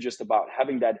 it's really just about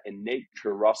having that innate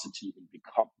curiosity and be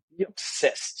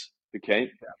obsessed.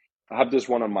 Okay. Yeah. I have this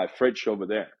one on my fridge over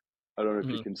there. I don't know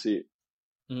if you can see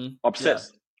it.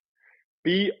 Obsessed.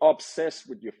 Be obsessed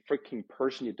with your freaking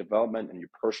personal development and your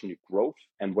personal growth,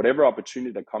 and whatever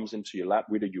opportunity that comes into your lap,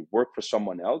 whether you work for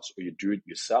someone else or you do it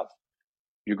yourself,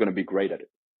 you're going to be great at it.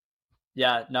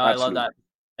 Yeah, no, I love Absolutely.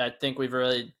 that. I think we've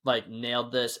really like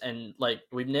nailed this, and like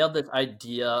we've nailed this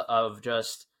idea of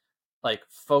just like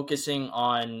focusing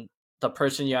on the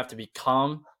person you have to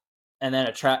become, and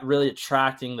then really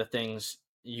attracting the things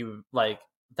you like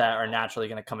that are naturally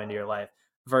going to come into your life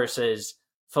versus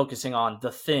focusing on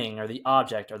the thing or the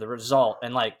object or the result.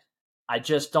 And like, I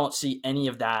just don't see any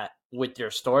of that with your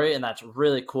story. And that's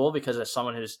really cool because as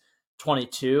someone who's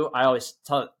 22, I always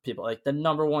tell people like the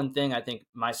number one thing I think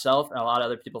myself and a lot of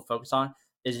other people focus on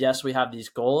is yes, we have these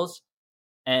goals.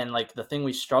 And like the thing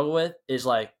we struggle with is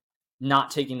like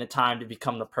not taking the time to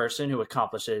become the person who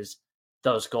accomplishes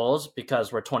those goals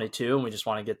because we're 22 and we just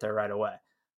want to get there right away.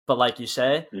 But like you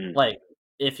say, like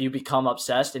if you become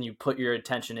obsessed and you put your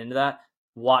attention into that,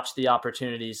 watch the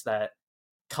opportunities that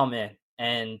come in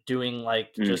and doing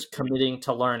like just committing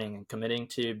to learning and committing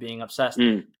to being obsessed.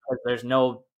 There's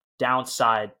no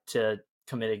downside to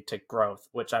committing to growth,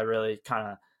 which I really kind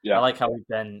of I like how we've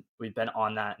been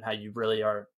on that and how you really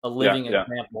are a living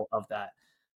example of that.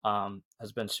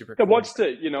 Has been super cool. What's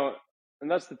the and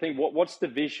that's the thing. What's the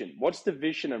vision? What's the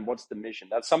vision and what's the mission?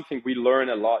 That's something we learn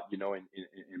a lot,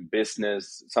 in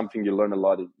business. Something you learn a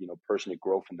lot in, personal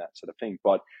growth and that sort of thing.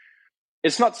 But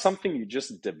it's not something you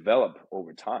just develop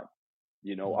over time.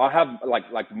 Mm. I have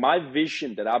like my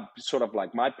vision that I've sort of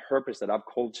like my purpose that I've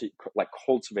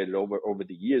cultivated over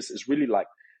the years is really like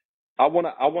I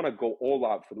wanna go all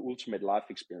out for the ultimate life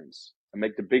experience and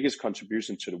make the biggest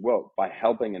contribution to the world by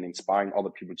helping and inspiring other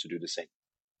people to do the same.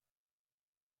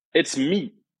 It's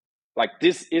me. Like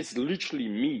this is literally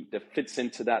me that fits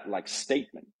into that like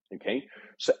statement. Okay.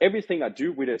 So everything I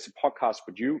do, whether it's a podcast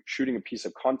with you, shooting a piece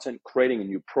of content, creating a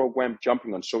new program,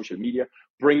 jumping on social media,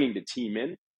 bringing the team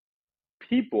in,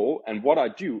 people and what I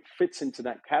do fits into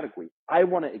that category. I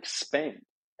want to expand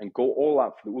and go all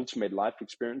out for the ultimate life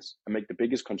experience and make the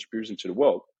biggest contribution to the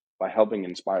world by helping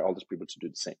inspire all these people to do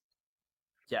the same.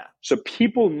 Yeah. So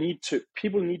people need to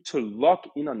lock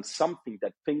in on something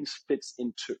that things fits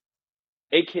into,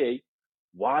 aka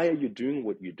why are you doing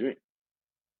what you're doing?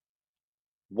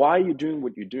 Why are you doing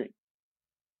what you're doing?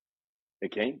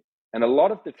 Okay. And a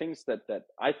lot of the things that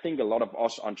I think a lot of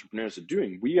us entrepreneurs are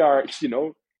doing, we are,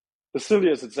 as silly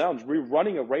as it sounds, we're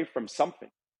running away from something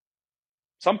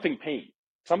pain,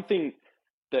 something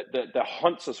that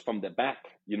hunts us from the back.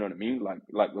 You know what I mean? Like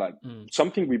Mm.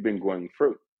 something we've been going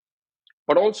through,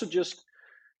 but also just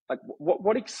like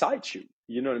what excites you.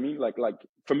 You know what I mean? Like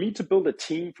for me to build a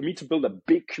team, for me to build a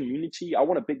big community, I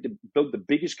want to build the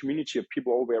biggest community of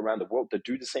people all the way around the world that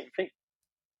do the same thing.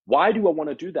 Why do I want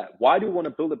to do that? Why do I want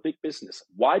to build a big business?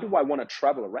 Why do I want to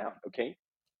travel around? Okay.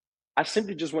 I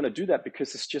simply just want to do that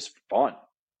because it's just fun.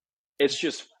 It's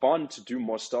just fun to do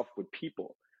more stuff with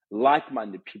people,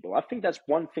 like-minded people. I think that's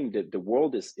one thing that the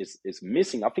world is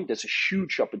missing. I think there's a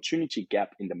huge opportunity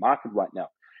gap in the market right now.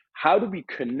 How do we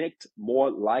connect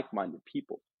more like-minded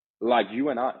people like you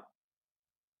and I,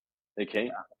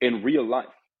 okay, in real life?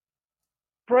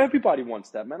 Bro, everybody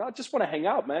wants that, man. I just want to hang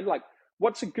out, man. Like,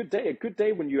 what's a good day? A good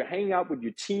day when you're hanging out with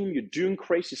your team, you're doing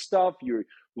crazy stuff, you're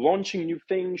launching new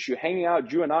things, you're hanging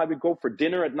out. You and I, we go for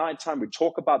dinner at nighttime. We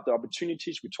talk about the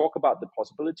opportunities, we talk about the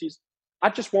possibilities. I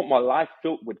just want my life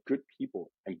filled with good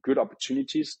people and good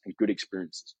opportunities and good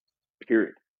experiences,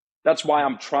 period. That's why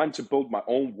I'm trying to build my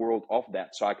own world of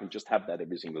that so I can just have that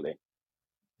every single day.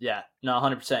 Yeah, no,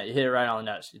 100%. You hit it right on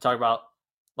the nose. You talk about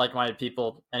like-minded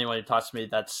people. Anyone who talks to me,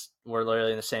 we're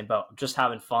literally in the same boat. I'm just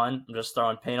having fun. I'm just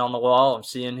throwing paint on the wall. I'm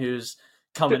seeing who's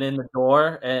coming in the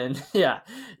door, and yeah,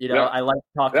 Yeah, I like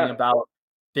talking yeah. about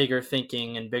bigger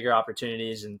thinking and bigger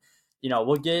opportunities. And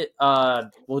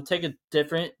we'll take a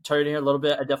different turn here a little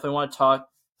bit. I definitely want to talk,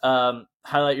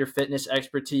 highlight your fitness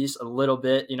expertise a little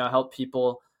bit. Help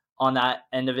people on that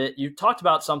end of it. You talked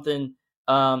about something,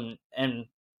 and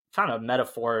kind of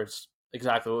metaphors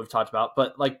exactly what we've talked about,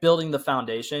 but like building the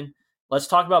foundation. Let's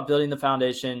talk about building the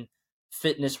foundation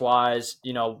fitness wise.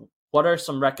 What are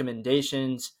some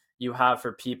recommendations you have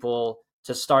for people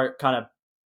to start kind of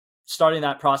starting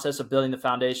that process of building the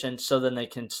foundation so then they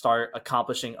can start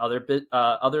accomplishing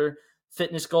other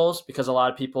fitness goals? Because a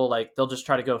lot of people, like, they'll just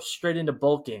try to go straight into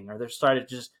bulking, or they're starting to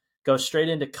just go straight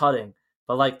into cutting.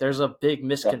 But like there's a big Yeah.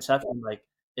 misconception, like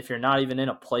if you're not even in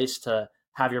a place to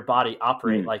have your body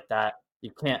operate Mm. like that,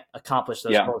 you can't accomplish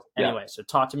those Yeah. goals Yeah. anyway. So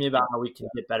talk to me about how we can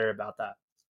get better about that.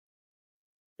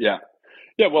 Yeah.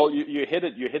 Yeah, well, you hit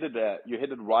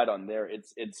it right on there.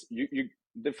 It's you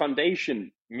the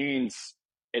foundation means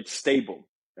it's stable.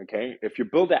 Okay, if you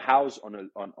build a house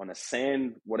on a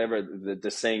sand, whatever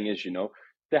the saying is,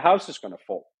 the house is gonna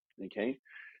fall. Okay,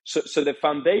 so the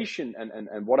foundation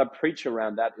and what I preach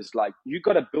around that is like you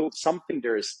got to build something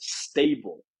that is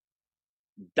stable,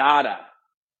 data,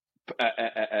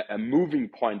 a moving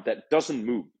point that doesn't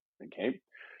move. Okay,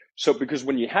 so because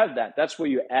when you have that, that's where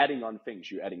you're adding on things.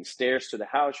 You're adding stairs to the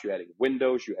house, you're adding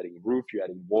windows, you're adding roof, you're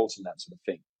adding walls and that sort of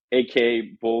thing.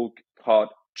 AKA bulk, cut,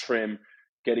 trim,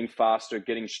 getting faster,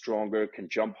 getting stronger, can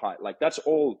jump high. Like that's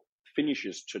all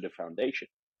finishes to the foundation.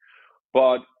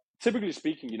 But typically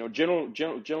speaking,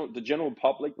 the general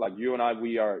public, like you and I,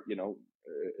 we are,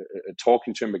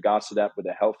 talking to in regards to that with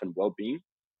the health and well-being.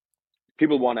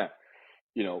 People want to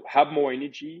have more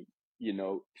energy,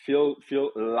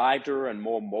 feel lighter and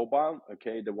more mobile.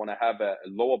 Okay, they want to have a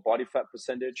lower body fat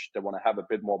percentage, they want to have a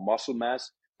bit more muscle mass,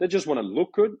 they just want to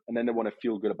look good, and then they want to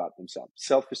feel good about themselves,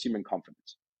 self-esteem and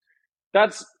confidence.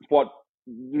 That's what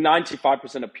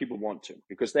 95% of people want to,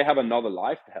 because they have another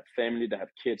life, they have family, they have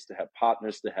kids, they have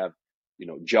partners, they have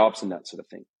jobs and that sort of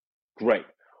thing. Great.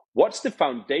 What's the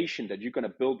foundation that you're going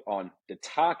to build on the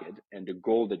target and the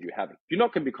goal that you're having? You're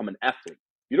not going to become an athlete.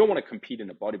 You don't want to compete in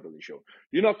a bodybuilding show.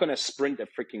 You're not going to sprint a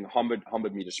freaking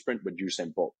 100 meter sprint with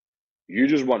Usain Bolt. You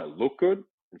just want to look good,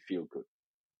 and feel good.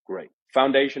 Great.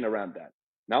 Foundation around that.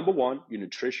 Number one, your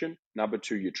nutrition. Number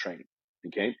two, your training.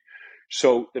 Okay.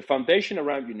 So the foundation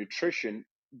around your nutrition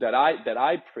that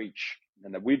I preach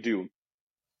and that we do,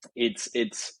 it's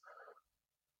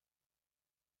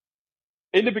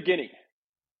in the beginning,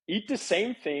 eat the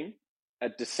same thing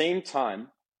at the same time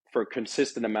for a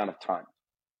consistent amount of time.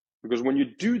 Because when you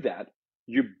do that,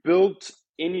 you build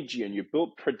energy and you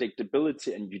build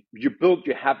predictability and you build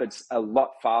your habits a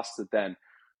lot faster than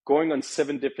going on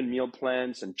 7 different meal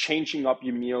plans and changing up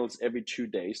your meals every 2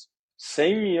 days.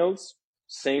 Same meals,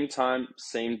 same time,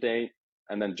 same day,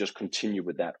 and then just continue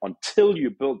with that until you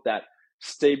build that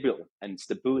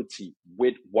stability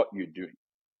with what you're doing.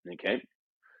 Okay.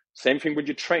 Same thing with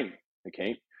your training.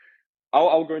 Okay.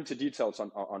 I'll go into details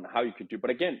on how you could do, but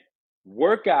again,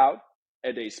 work out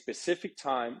at a specific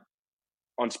time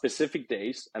on specific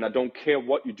days, and I don't care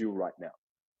what you do right now.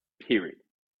 Period.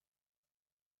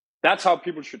 That's how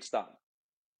people should start.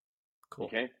 Cool.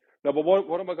 Okay. No, but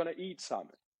what am I going to eat, Simon?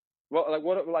 Well,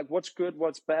 what's good,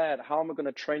 what's bad? How am I going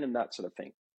to train in that sort of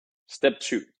thing? Step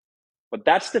 2. But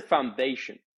that's the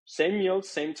foundation. Same meal,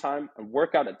 same time, and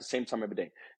work out at the same time every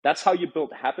day. That's how you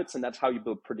build habits, and that's how you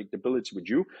build predictability with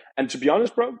you. And to be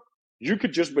honest, bro, you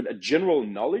could just, with a general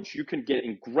knowledge, you can get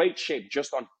in great shape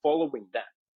just on following that.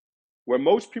 Where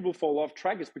most people fall off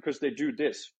track is because they do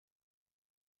this.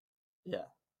 Yeah.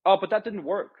 Oh, but that didn't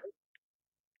work.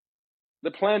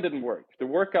 The plan didn't work. The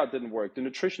workout didn't work. The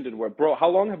nutrition didn't work. Bro, how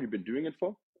long have you been doing it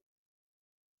for?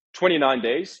 29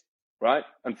 days, right?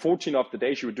 And 14 of the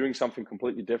days you were doing something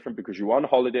completely different because you were on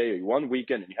holiday or you were on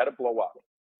weekend and you had to blow up.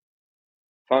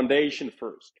 Foundation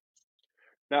first.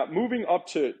 Now, moving up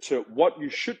to what you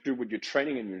should do with your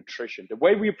training and your nutrition, the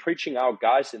way we're preaching our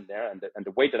guys in there and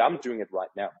the way that I'm doing it right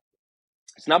now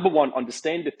is, number one,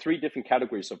 understand the 3 different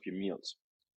categories of your meals: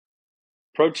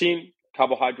 protein,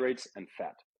 carbohydrates, and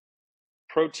fat.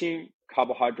 Protein,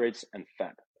 carbohydrates, and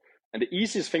fat. And the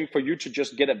easiest thing for you to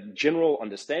just get a general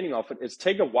understanding of it is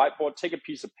take a whiteboard, take a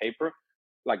piece of paper,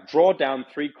 like draw down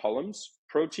 3 columns: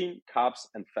 protein, carbs,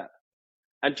 and fat.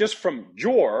 And just from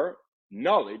your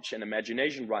knowledge and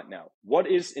imagination right now, what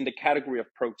is in the category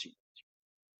of protein?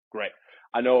 Great.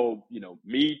 I know,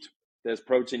 meat, there's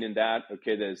protein in that.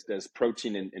 Okay, there's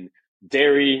protein in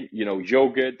dairy,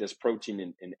 yogurt, there's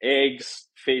protein in eggs,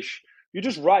 fish. You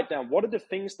just write down what are the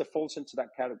things that falls into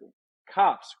that category.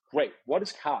 Carbs, great. What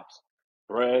is carbs?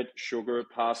 Bread, sugar,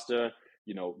 pasta,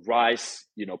 rice,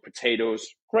 potatoes,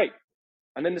 great.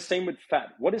 And then the same with fat.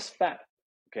 What is fat?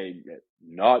 Okay,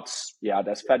 nuts, yeah,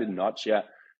 that's fat in nuts, yeah.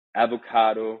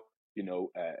 Avocado,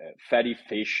 fatty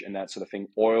fish and that sort of thing.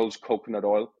 Oils, coconut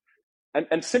oil.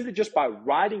 And simply just by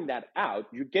writing that out,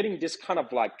 you're getting this kind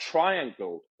of like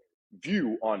triangle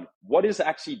view on what is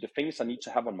actually the things I need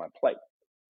to have on my plate.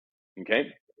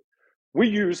 Okay. We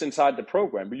use inside the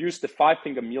program, we use the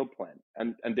 5-finger meal plan.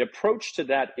 And the approach to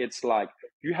that, it's like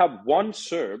you have 1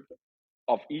 serve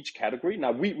of each category.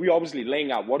 Now, we obviously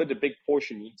laying out what are the big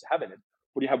portion you need to have in it,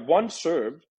 but you have 1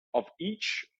 serve of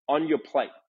each on your plate.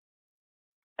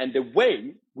 And the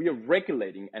way we are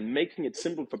regulating and making it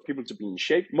simple for people to be in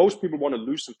shape, most people want to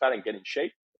lose some fat and get in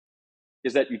shape,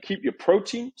 is that you keep your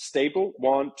protein stable,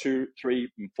 1, 2,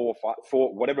 3, 4, 5,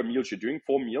 4, whatever meals you're doing,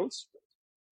 4 meals.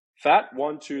 Fat,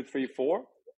 1, 2, 3, 4,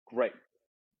 great.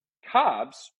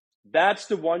 Carbs, that's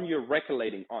the one you're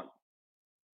regulating on.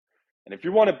 And if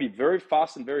you want to be very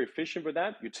fast and very efficient with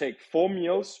that, you take 4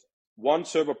 meals, 1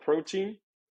 serve of protein,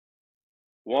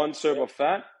 1 serve of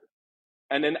fat,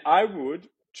 and then I would,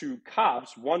 to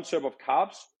carbs, 1 serve of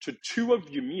carbs to 2 of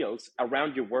your meals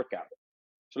around your workout.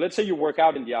 So let's say you work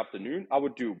out in the afternoon. I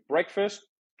would do breakfast,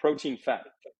 protein, fat.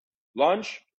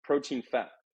 Lunch, protein, fat.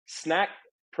 Snack,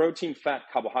 protein, fat,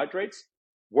 carbohydrates.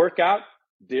 Workout,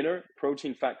 dinner,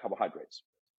 protein, fat, carbohydrates.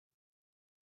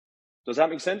 Does that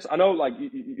make sense? I know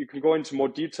you can go into more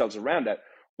details around that,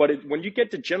 but when you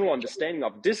get the general understanding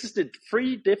of this is the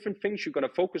 3 different things you're going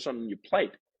to focus on your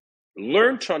plate,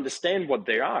 learn to understand what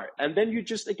they are. And then you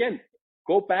just, again,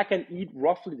 go back and eat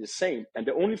roughly the same. And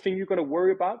the only thing you're going to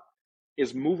worry about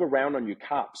is move around on your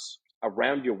carbs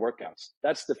around your workouts.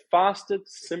 That's the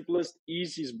fastest, simplest,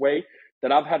 easiest way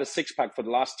that I've had a 6-pack for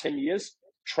the last 10 years,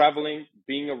 traveling,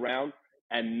 being around,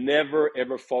 and never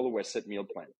ever follow a set meal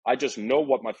plan. I just know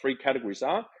what my 3 categories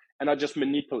are, and I just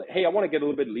manipulate. Hey, I want to get a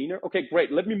little bit leaner. Okay,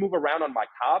 great. Let me move around on my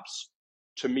carbs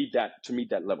to meet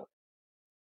that level.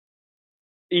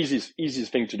 Easiest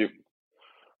thing to do.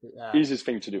 Easiest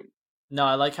thing to do. No,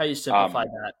 I like how you simplified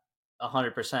that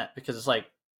 100%, because it's like,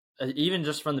 even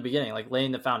just from the beginning, like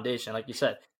laying the foundation, like you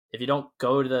said, if you don't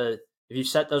go to if you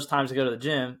set those times to go to the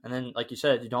gym, and then like you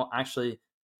said, you don't actually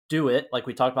do it. Like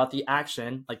we talked about the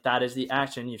action, like that is the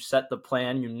action. You've set the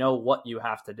plan, you know what you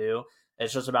have to do.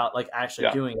 It's just about like actually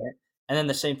yeah, doing it. And then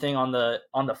the same thing on the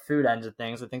food ends of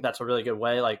things. I think that's a really good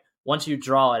way. Like once you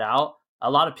draw it out, a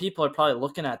lot of people are probably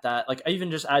looking at that. Like even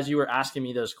just as you were asking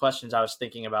me those questions, I was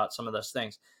thinking about some of those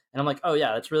things. And I'm like, oh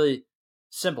yeah, that's really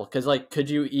simple. Cause like could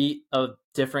you eat a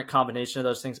different combination of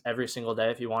those things every single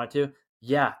day if you wanted to?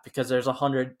 Yeah, because there's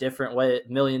 100 different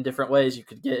ways you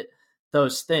could get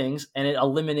those things, and it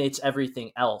eliminates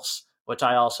everything else, which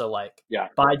I also like. yeah,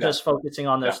 By yeah, just focusing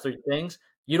on yeah, those three things,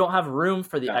 you don't have room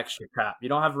for the yeah, extra crap. You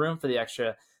don't have room for the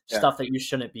extra yeah, stuff that you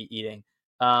shouldn't be eating.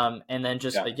 And then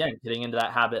just yeah. again, getting into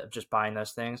that habit of just buying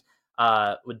those things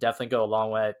would definitely go a long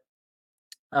way.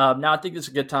 Now, I think it's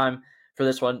a good time for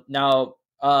this one. Now,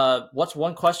 what's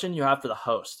one question you have for the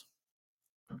host?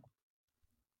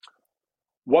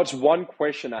 What's one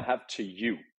question I have to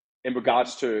you Yeah. in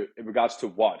regards to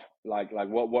what? Like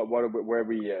what where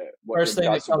we what in First thing that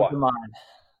regards to comes what? to mind.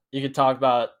 You could talk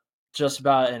about just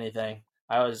about anything.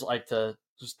 I always like to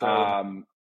just throw it. Um,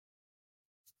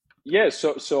 yeah,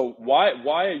 so why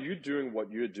are you doing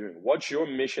what you're doing? What's your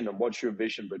mission and what's your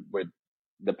vision with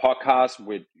the podcast,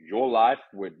 with your life,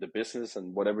 with the business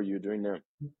and whatever you're doing there?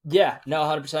 Yeah, no,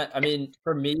 100%. I mean,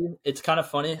 for me, it's kind of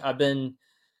funny. I've been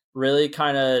really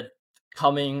kind of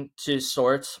coming to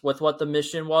sorts with what the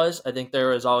mission was. I think there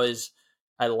was always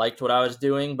I liked what I was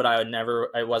doing, but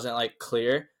I wasn't like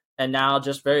clear. And now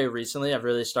just very recently I've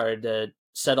really started to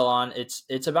settle on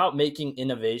it's about making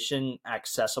innovation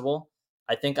accessible.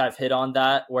 I think I've hit on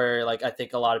that where like I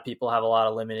think a lot of people have a lot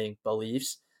of limiting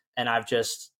beliefs, and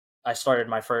I started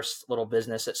my first little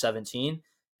business at 17,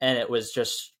 and it was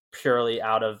just purely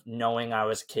out of knowing I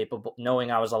was capable,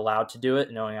 knowing I was allowed to do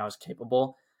it, knowing I was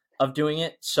capable of doing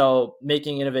it. So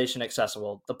making innovation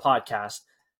accessible, the podcast,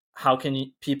 how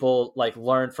can people like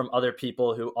learn from other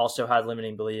people who also had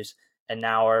limiting beliefs and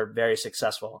now are very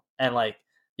successful? And like,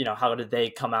 how did they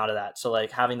come out of that? So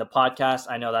like having the podcast,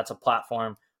 I know that's a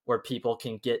platform where people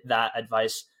can get that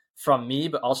advice from me,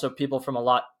 but also people from a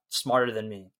lot smarter than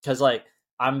me. Cause like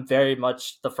I'm very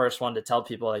much the first one to tell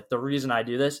people like the reason I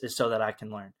do this is so that I can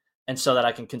learn and so that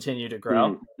I can continue to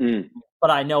grow, Mm, mm,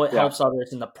 but I know it yeah, helps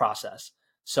others in the process.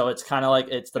 So it's kind of like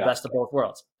it's the yeah, best of both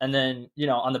worlds. And then,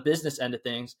 on the business end of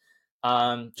things,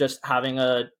 just having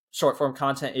a short form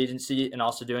content agency and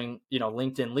also doing,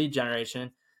 LinkedIn lead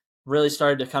generation really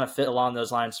started to kind of fit along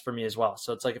those lines for me as well.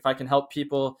 So it's like if I can help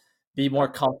people be yeah, more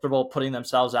comfortable putting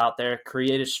themselves out there,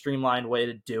 create a streamlined way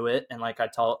to do it. And like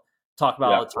talk about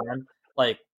yeah, all the time,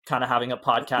 like kind of having a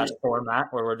podcast format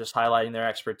where we're just highlighting their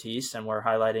expertise and we're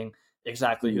highlighting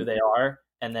exactly who mm, they are,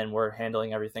 and then we're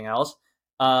handling everything else.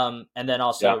 And then yeah,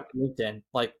 also LinkedIn,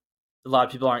 like a lot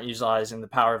of people aren't utilizing the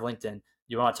power of LinkedIn.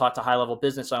 You want to talk to high level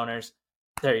business owners,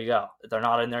 there you go. They're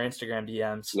not in their Instagram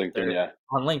DMs, LinkedIn, they're yeah,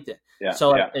 on LinkedIn. yeah, So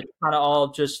like yeah, it's kind of all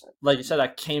just like you said, I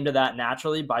came to that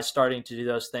naturally by starting to do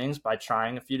those things, by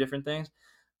trying a few different things.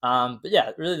 But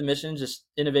yeah, really the mission is just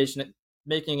innovation,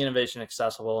 making innovation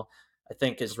accessible, I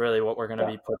think is really what we're going to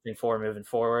yeah, be pushing for moving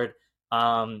forward.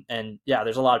 And yeah,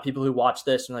 there's a lot of people who watch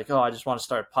this and like, oh, I just want to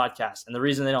start a podcast. And the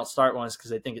reason they don't start one is because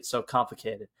they think it's so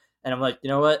complicated. And I'm like, you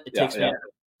know what? It yeah, takes me yeah,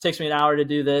 it takes me an hour to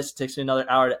do this, it takes me another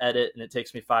hour to edit, and it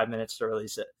takes me 5 minutes to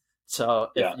release it. So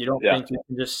if yeah, you don't yeah, think you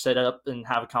can just sit up and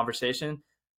have a conversation,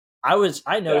 I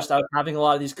yeah, noticed I was having a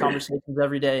lot of these conversations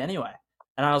every day anyway.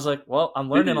 And I was like, well, I'm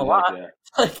learning a lot. exactly,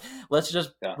 yeah, Like, let's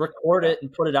just yeah, record yeah, it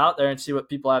and put it out there and see what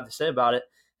people have to say about it.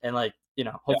 And like,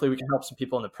 yeah, hopefully we can help some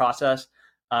people in the process.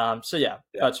 So yeah,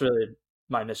 yeah. that's really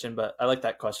my mission. But I like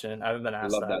that question. I haven't been I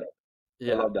asked love that. that. I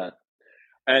Yeah. love that.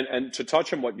 And to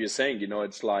touch on what you're saying,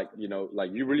 it's like,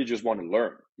 like you really just want to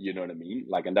learn, you know what I mean?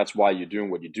 Like, and that's why you're doing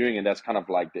what you're doing. And that's kind of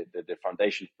like the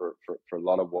foundation for a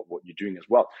lot of what you're doing as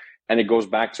well. And it goes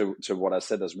back to what I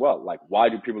said as well. Like, why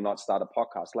do people not start a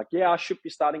podcast? Like, yeah, I should be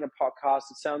starting a podcast.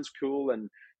 It sounds cool. And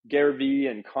Gary Vee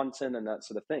and content and that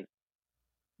sort of thing.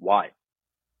 Why?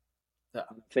 Yeah.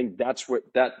 I think that's what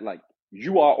that, like,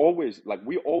 you are always like,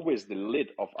 we're always the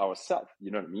lid of ourselves,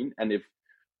 you know what I mean? And if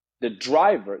the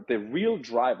real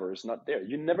driver is not there,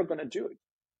 you're never going to do it.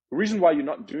 The reason why you're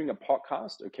not doing a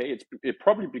podcast, okay, it's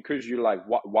probably because you're like,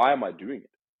 why am I doing it?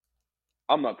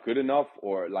 I'm not good enough,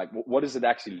 or like, what is it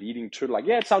actually leading to? Like,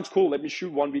 yeah, it sounds cool. Let me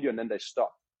shoot one video, and then they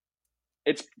stop.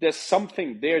 There's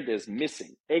something there that's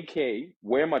missing. AKA,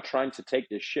 where am I trying to take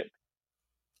this ship?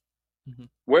 Mhm.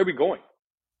 Where are we going?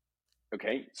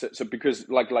 Okay, so because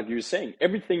like you were saying,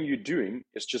 everything you're doing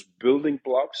is just building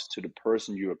blocks to the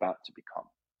person you're about to become.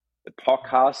 The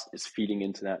podcast is feeding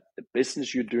into that. The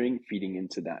business you're doing feeding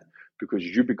into that, because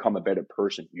you become a better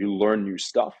person. You learn new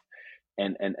stuff,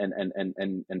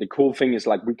 And the cool thing is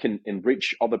like we can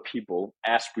enrich other people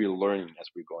as we're learning, as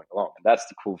we're going along. And that's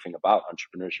the cool thing about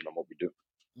entrepreneurship and what we do.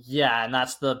 Yeah, and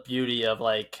that's the beauty of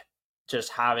like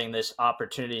just having this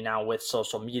opportunity now with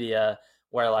social media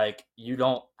where like you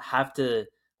don't have to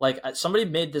like somebody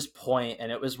made this point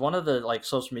and it was one of the like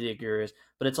social media gurus,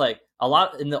 but it's like a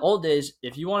lot in the old days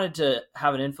if you wanted to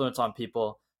have an influence on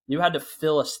people, you had to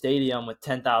fill a stadium with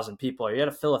 10,000 people or you had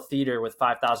to fill a theater with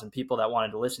 5,000 people that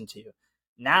wanted to listen to you.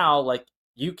 Now like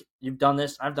you've done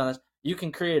this, I've done this. You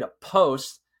can create a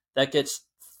post that gets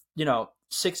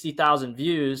 60,000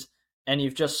 views and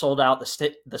you've just sold out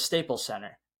the Staples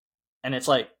Center, and it's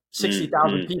like 60,000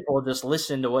 Mm-hmm. people just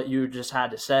listened to what you just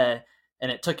had to say,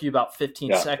 and it took you about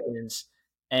 15 Yeah, seconds,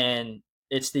 and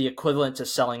it's the equivalent to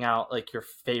selling out like your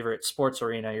favorite sports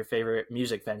arena, your favorite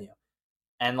music venue,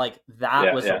 and like that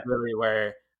yeah, was yeah, really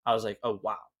where I was like, oh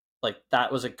wow, like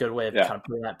that was a good way of yeah, kind of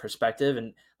putting that in perspective.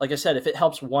 And like I said, if it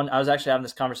helps one, I was actually having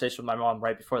this conversation with my mom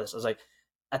right before this. I was like,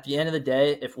 at the end of the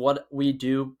day, if what we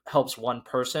do helps one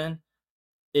person,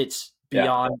 it's yeah,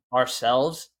 beyond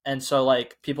ourselves. And so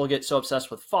like people get so obsessed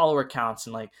with follower counts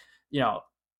and like, you know,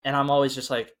 and I'm always just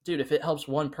like, dude, if it helps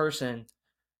one person,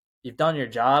 you've done your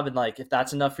job. And like if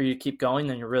that's enough for you to keep going,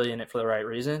 then you're really in it for the right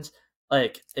reasons.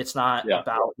 Like it's not yeah,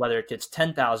 about whether it gets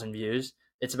 10,000 views.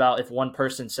 It's about if one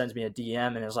person sends me a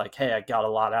DM and is like, hey, I got a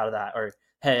lot out of that, or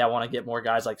hey, I want to get more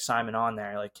guys like Simon on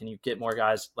there. Like, can you get more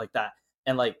guys like that?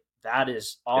 And like that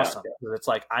is yeah, awesome. It's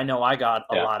like I know I got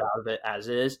a yeah, lot out of it as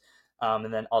is,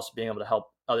 and then also being able to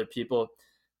help other people.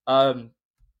 Um,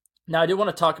 Now, I do want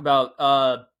to talk about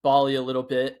Bali a little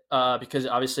bit because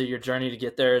obviously your journey to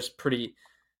get there is pretty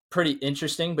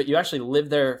interesting. But you actually live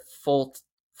there full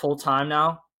time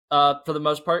now for the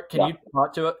most part. Can yeah.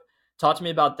 you talk to me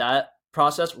about that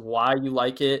process? Why you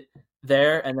like it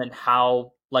there, and then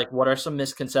how like what are some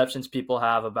misconceptions people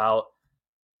have about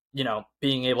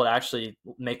being able to actually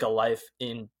make a life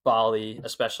in Bali,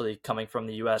 especially coming from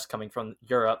the US, coming from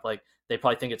Europe, like they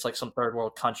probably think it's like some third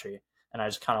world country. And I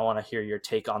just kind of want to hear your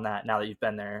take on that now that you've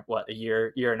been there, what, a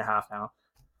year and a half now?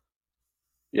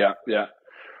 Yeah, yeah.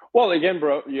 Well, again,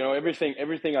 bro,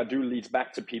 everything I do leads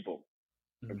back to people.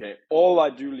 Mhm. Okay, all I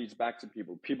do leads back to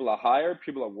people. People I hire,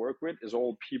 people I work with, is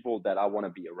all people that I want to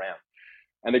be around.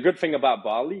 And the good thing about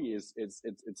Bali is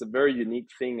it's a very unique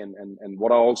thing, and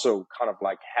what I also kind of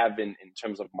like have in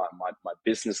terms of my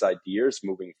business ideas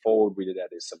moving forward with it,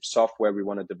 that is some software we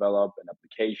want to develop, an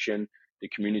application, the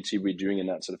community we're doing, and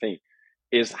that sort of thing,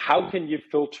 is how can you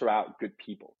filter out good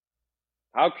people?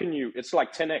 How can you? It's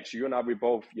like 10x. You and I, we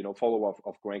both, follow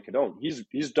of Grant Cardone.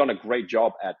 He's done a great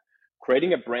job at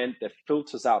creating a brand that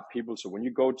filters out people. So when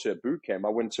you go to a boot camp, I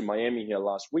went to Miami here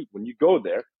last week. When you go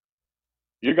there,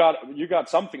 you got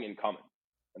something in common.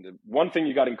 And the one thing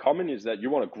you got in common is that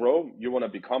you want to grow, you want to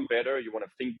become better, you want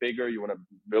to think bigger, you want to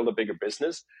build a bigger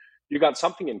business. You got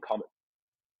something in common.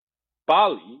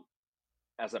 Bali,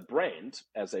 as a brand,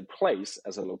 as a place,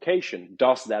 as a location,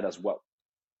 does that as well.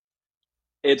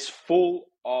 It's full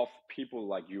of people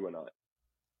like you and I,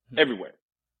 Mhm. everywhere.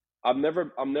 I've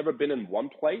never been in one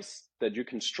place that you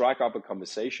can strike up a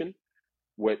conversation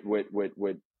with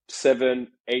 7,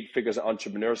 8 figures of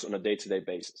entrepreneurs on a day-to-day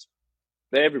basis.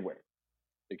 They're everywhere.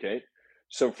 Okay.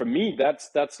 So for me,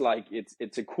 that's like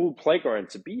it's a cool playground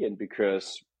to be in,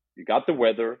 because you got the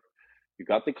weather, you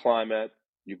got the climate,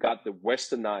 you got the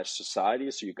westernized society.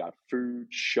 So you got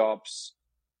food, shops,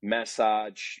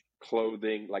 massage,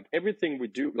 clothing, like everything we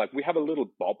do. Like we have a little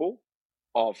bubble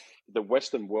of the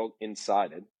Western world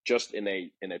inside it, just in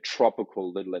a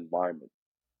tropical little environment.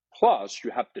 Plus,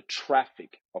 you have the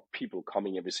traffic of people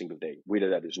coming every single day, whether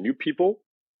that is new people,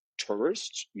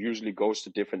 tourists, usually goes to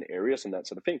different areas and that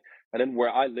sort of thing. And then where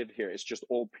I live here, it's just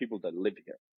all people that live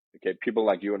here. Okay, people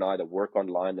like you and I that work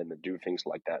online and that do things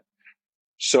like that.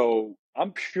 So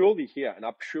I'm purely here, and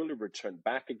I purely return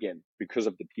back again because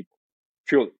of the people.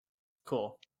 Purely,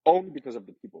 Cool. only because of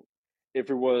the people. If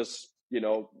it was,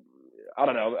 I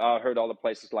don't know, I heard other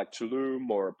places like Tulum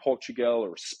or Portugal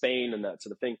or Spain and that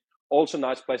sort of thing. Also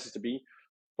nice places to be,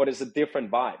 but it's a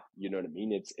different vibe. You know what I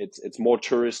mean? It's more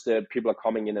touristed. People are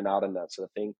coming in and out and that sort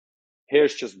of thing. Here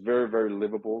it's just very, very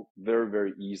livable, very,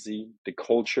 very easy. The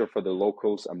culture for the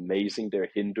locals, amazing. They're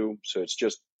Hindu, so it's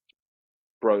just,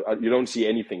 bro, you don't see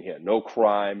anything here. No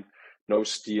crime, no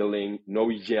stealing, no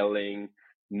yelling,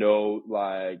 no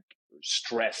like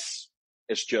stress.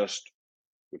 It's just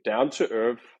you're down to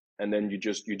earth, and then you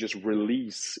just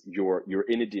release your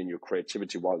energy and your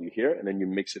creativity while you're here, and then you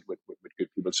mix it with good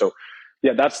people. So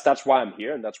yeah, that's why I'm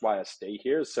here, and that's why I stay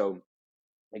here. So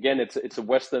again, it's a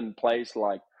Western place.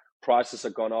 Like prices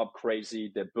have gone up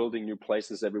crazy. They're building new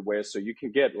places everywhere, so you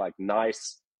can get like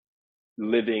nice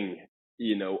living,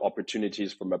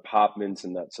 opportunities from apartments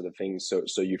and that sort of thing. So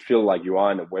you feel like you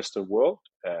are in a Western world,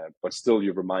 but still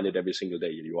you're reminded every single day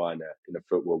you are in a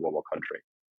third world war country.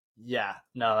 Yeah,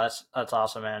 no, that's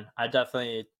awesome, man. I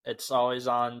definitely it's always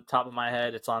on top of my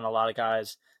head. It's on a lot of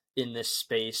guys in this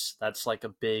space. That's like a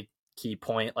big key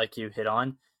point, like you hit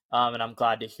on. And I'm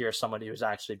glad to hear somebody who's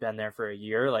actually been there for a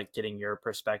year, like getting your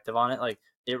perspective on it. Like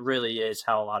it really is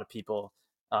how a lot of people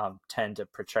tend to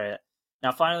portray it.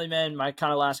 Now, finally, man, my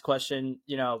kind of last question.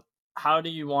 How do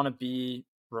you want to be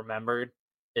remembered?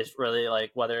 Is really like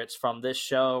whether it's from this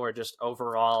show or just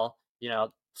overall.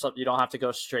 So you don't have to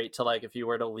go straight to like if you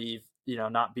were to leave,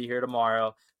 not be here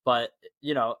tomorrow. But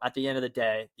at the end of the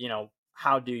day,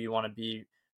 how do you want to be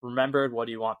remembered? What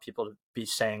do you want people to be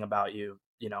saying about you,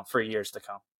 for years to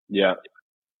come? Yeah.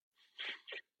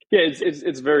 Yeah,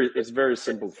 it's very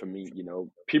simple for me.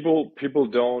 People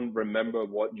don't remember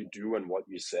what you do and what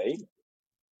you say,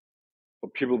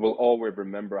 but people will always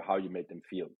remember how you made them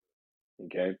feel.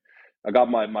 Okay, I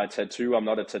got my tattoo. I'm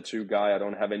not a tattoo guy. I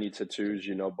don't have any tattoos,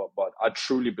 but I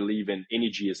truly believe in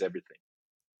energy is everything.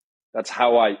 That's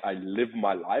how I live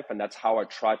my life, and that's how I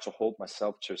try to hold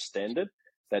myself to a standard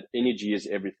that energy is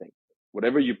everything.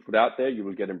 Whatever you put out there, you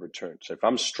will get in return. So if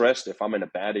I'm stressed, if I'm in a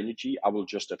bad energy, I will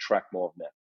just attract more of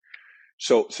that.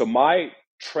 So my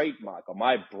trademark or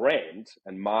my brand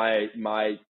and my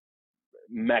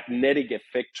magnetic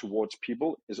effect towards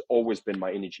people has always been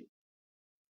my energy.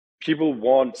 People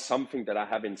want something that I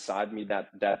have inside me,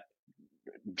 that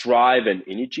drive and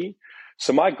energy.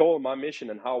 So my goal, my mission,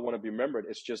 and how I want to be remembered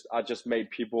is just I just made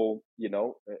people,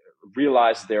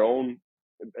 realize their own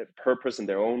purpose and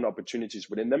their own opportunities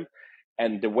within them.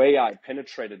 And the way I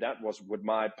penetrated that was with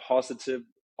my positive,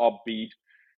 upbeat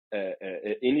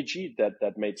energy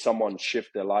that made someone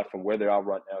shift their life from where they are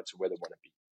right now to where they want to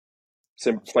be.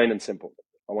 Awesome. Plain and simple.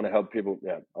 I want to help people.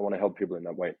 Yeah, I want to help people in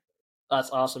that way. That's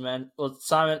awesome, man. Well,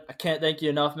 Simon, I can't thank you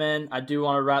enough, man. I do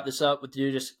want to wrap this up with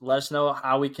you. Just let us know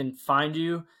how we can find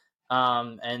you.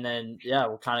 And then, yeah,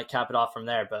 we'll kind of cap it off from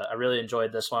there. But I really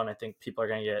enjoyed this one. I think people are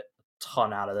going to get a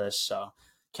ton out of this. So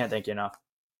can't thank you enough.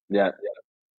 Yeah.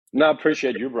 No, I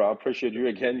appreciate you, bro. I appreciate you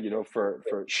again, for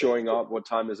showing up. What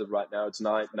time is it right now? It's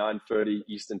 9:30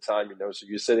 Eastern time, so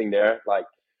you're sitting there like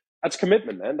that's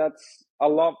commitment, man. I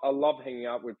love hanging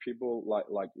out with people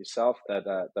like yourself that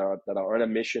are on a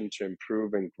mission to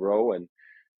improve and grow. And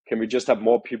can we just have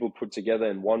more people put together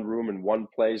in one room, in one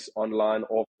place, online,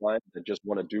 offline, that just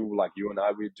want to do like you and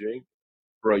I were doing?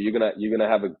 Bro, you're gonna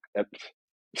have a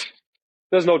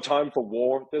there's no time for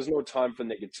war. There's no time for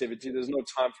negativity. There's no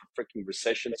time for freaking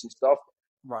recessions and stuff.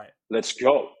 Right. Let's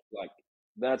go. Like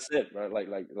that's it, right?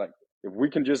 Like if we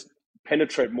can just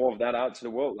penetrate more of that out to the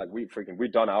world, like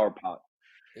we've done our part.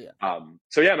 Yeah.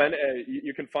 So yeah, man,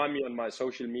 you can find me on my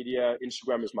social media.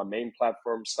 Instagram is my main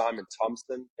platform. Simon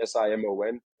Thomsen,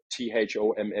 SIMON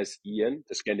THOMSEN,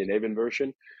 the Scandinavian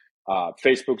version.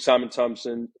 Facebook, Simon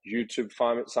Thomsen. YouTube,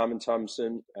 Simon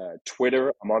Thomsen.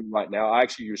 Twitter, I'm on right now. I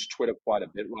actually use Twitter quite a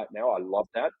bit right now. I love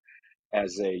that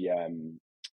as a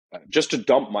just to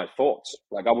dump my thoughts.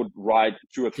 Like I would write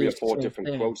two or three Do or the four same different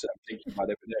thing. quotes that I'm thinking about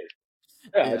every day.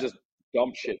 Yeah, I Yeah. just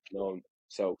dump shit.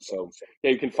 So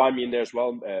yeah, you can find me in there as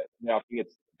well. Yeah, I think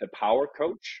it's the Power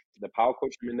Coach. The Power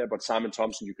Coach, I'm in there, but Simon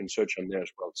Thomsen, you can search on there as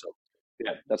well. So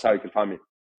yeah, that's how you can find me.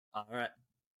 All right.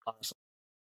 Awesome.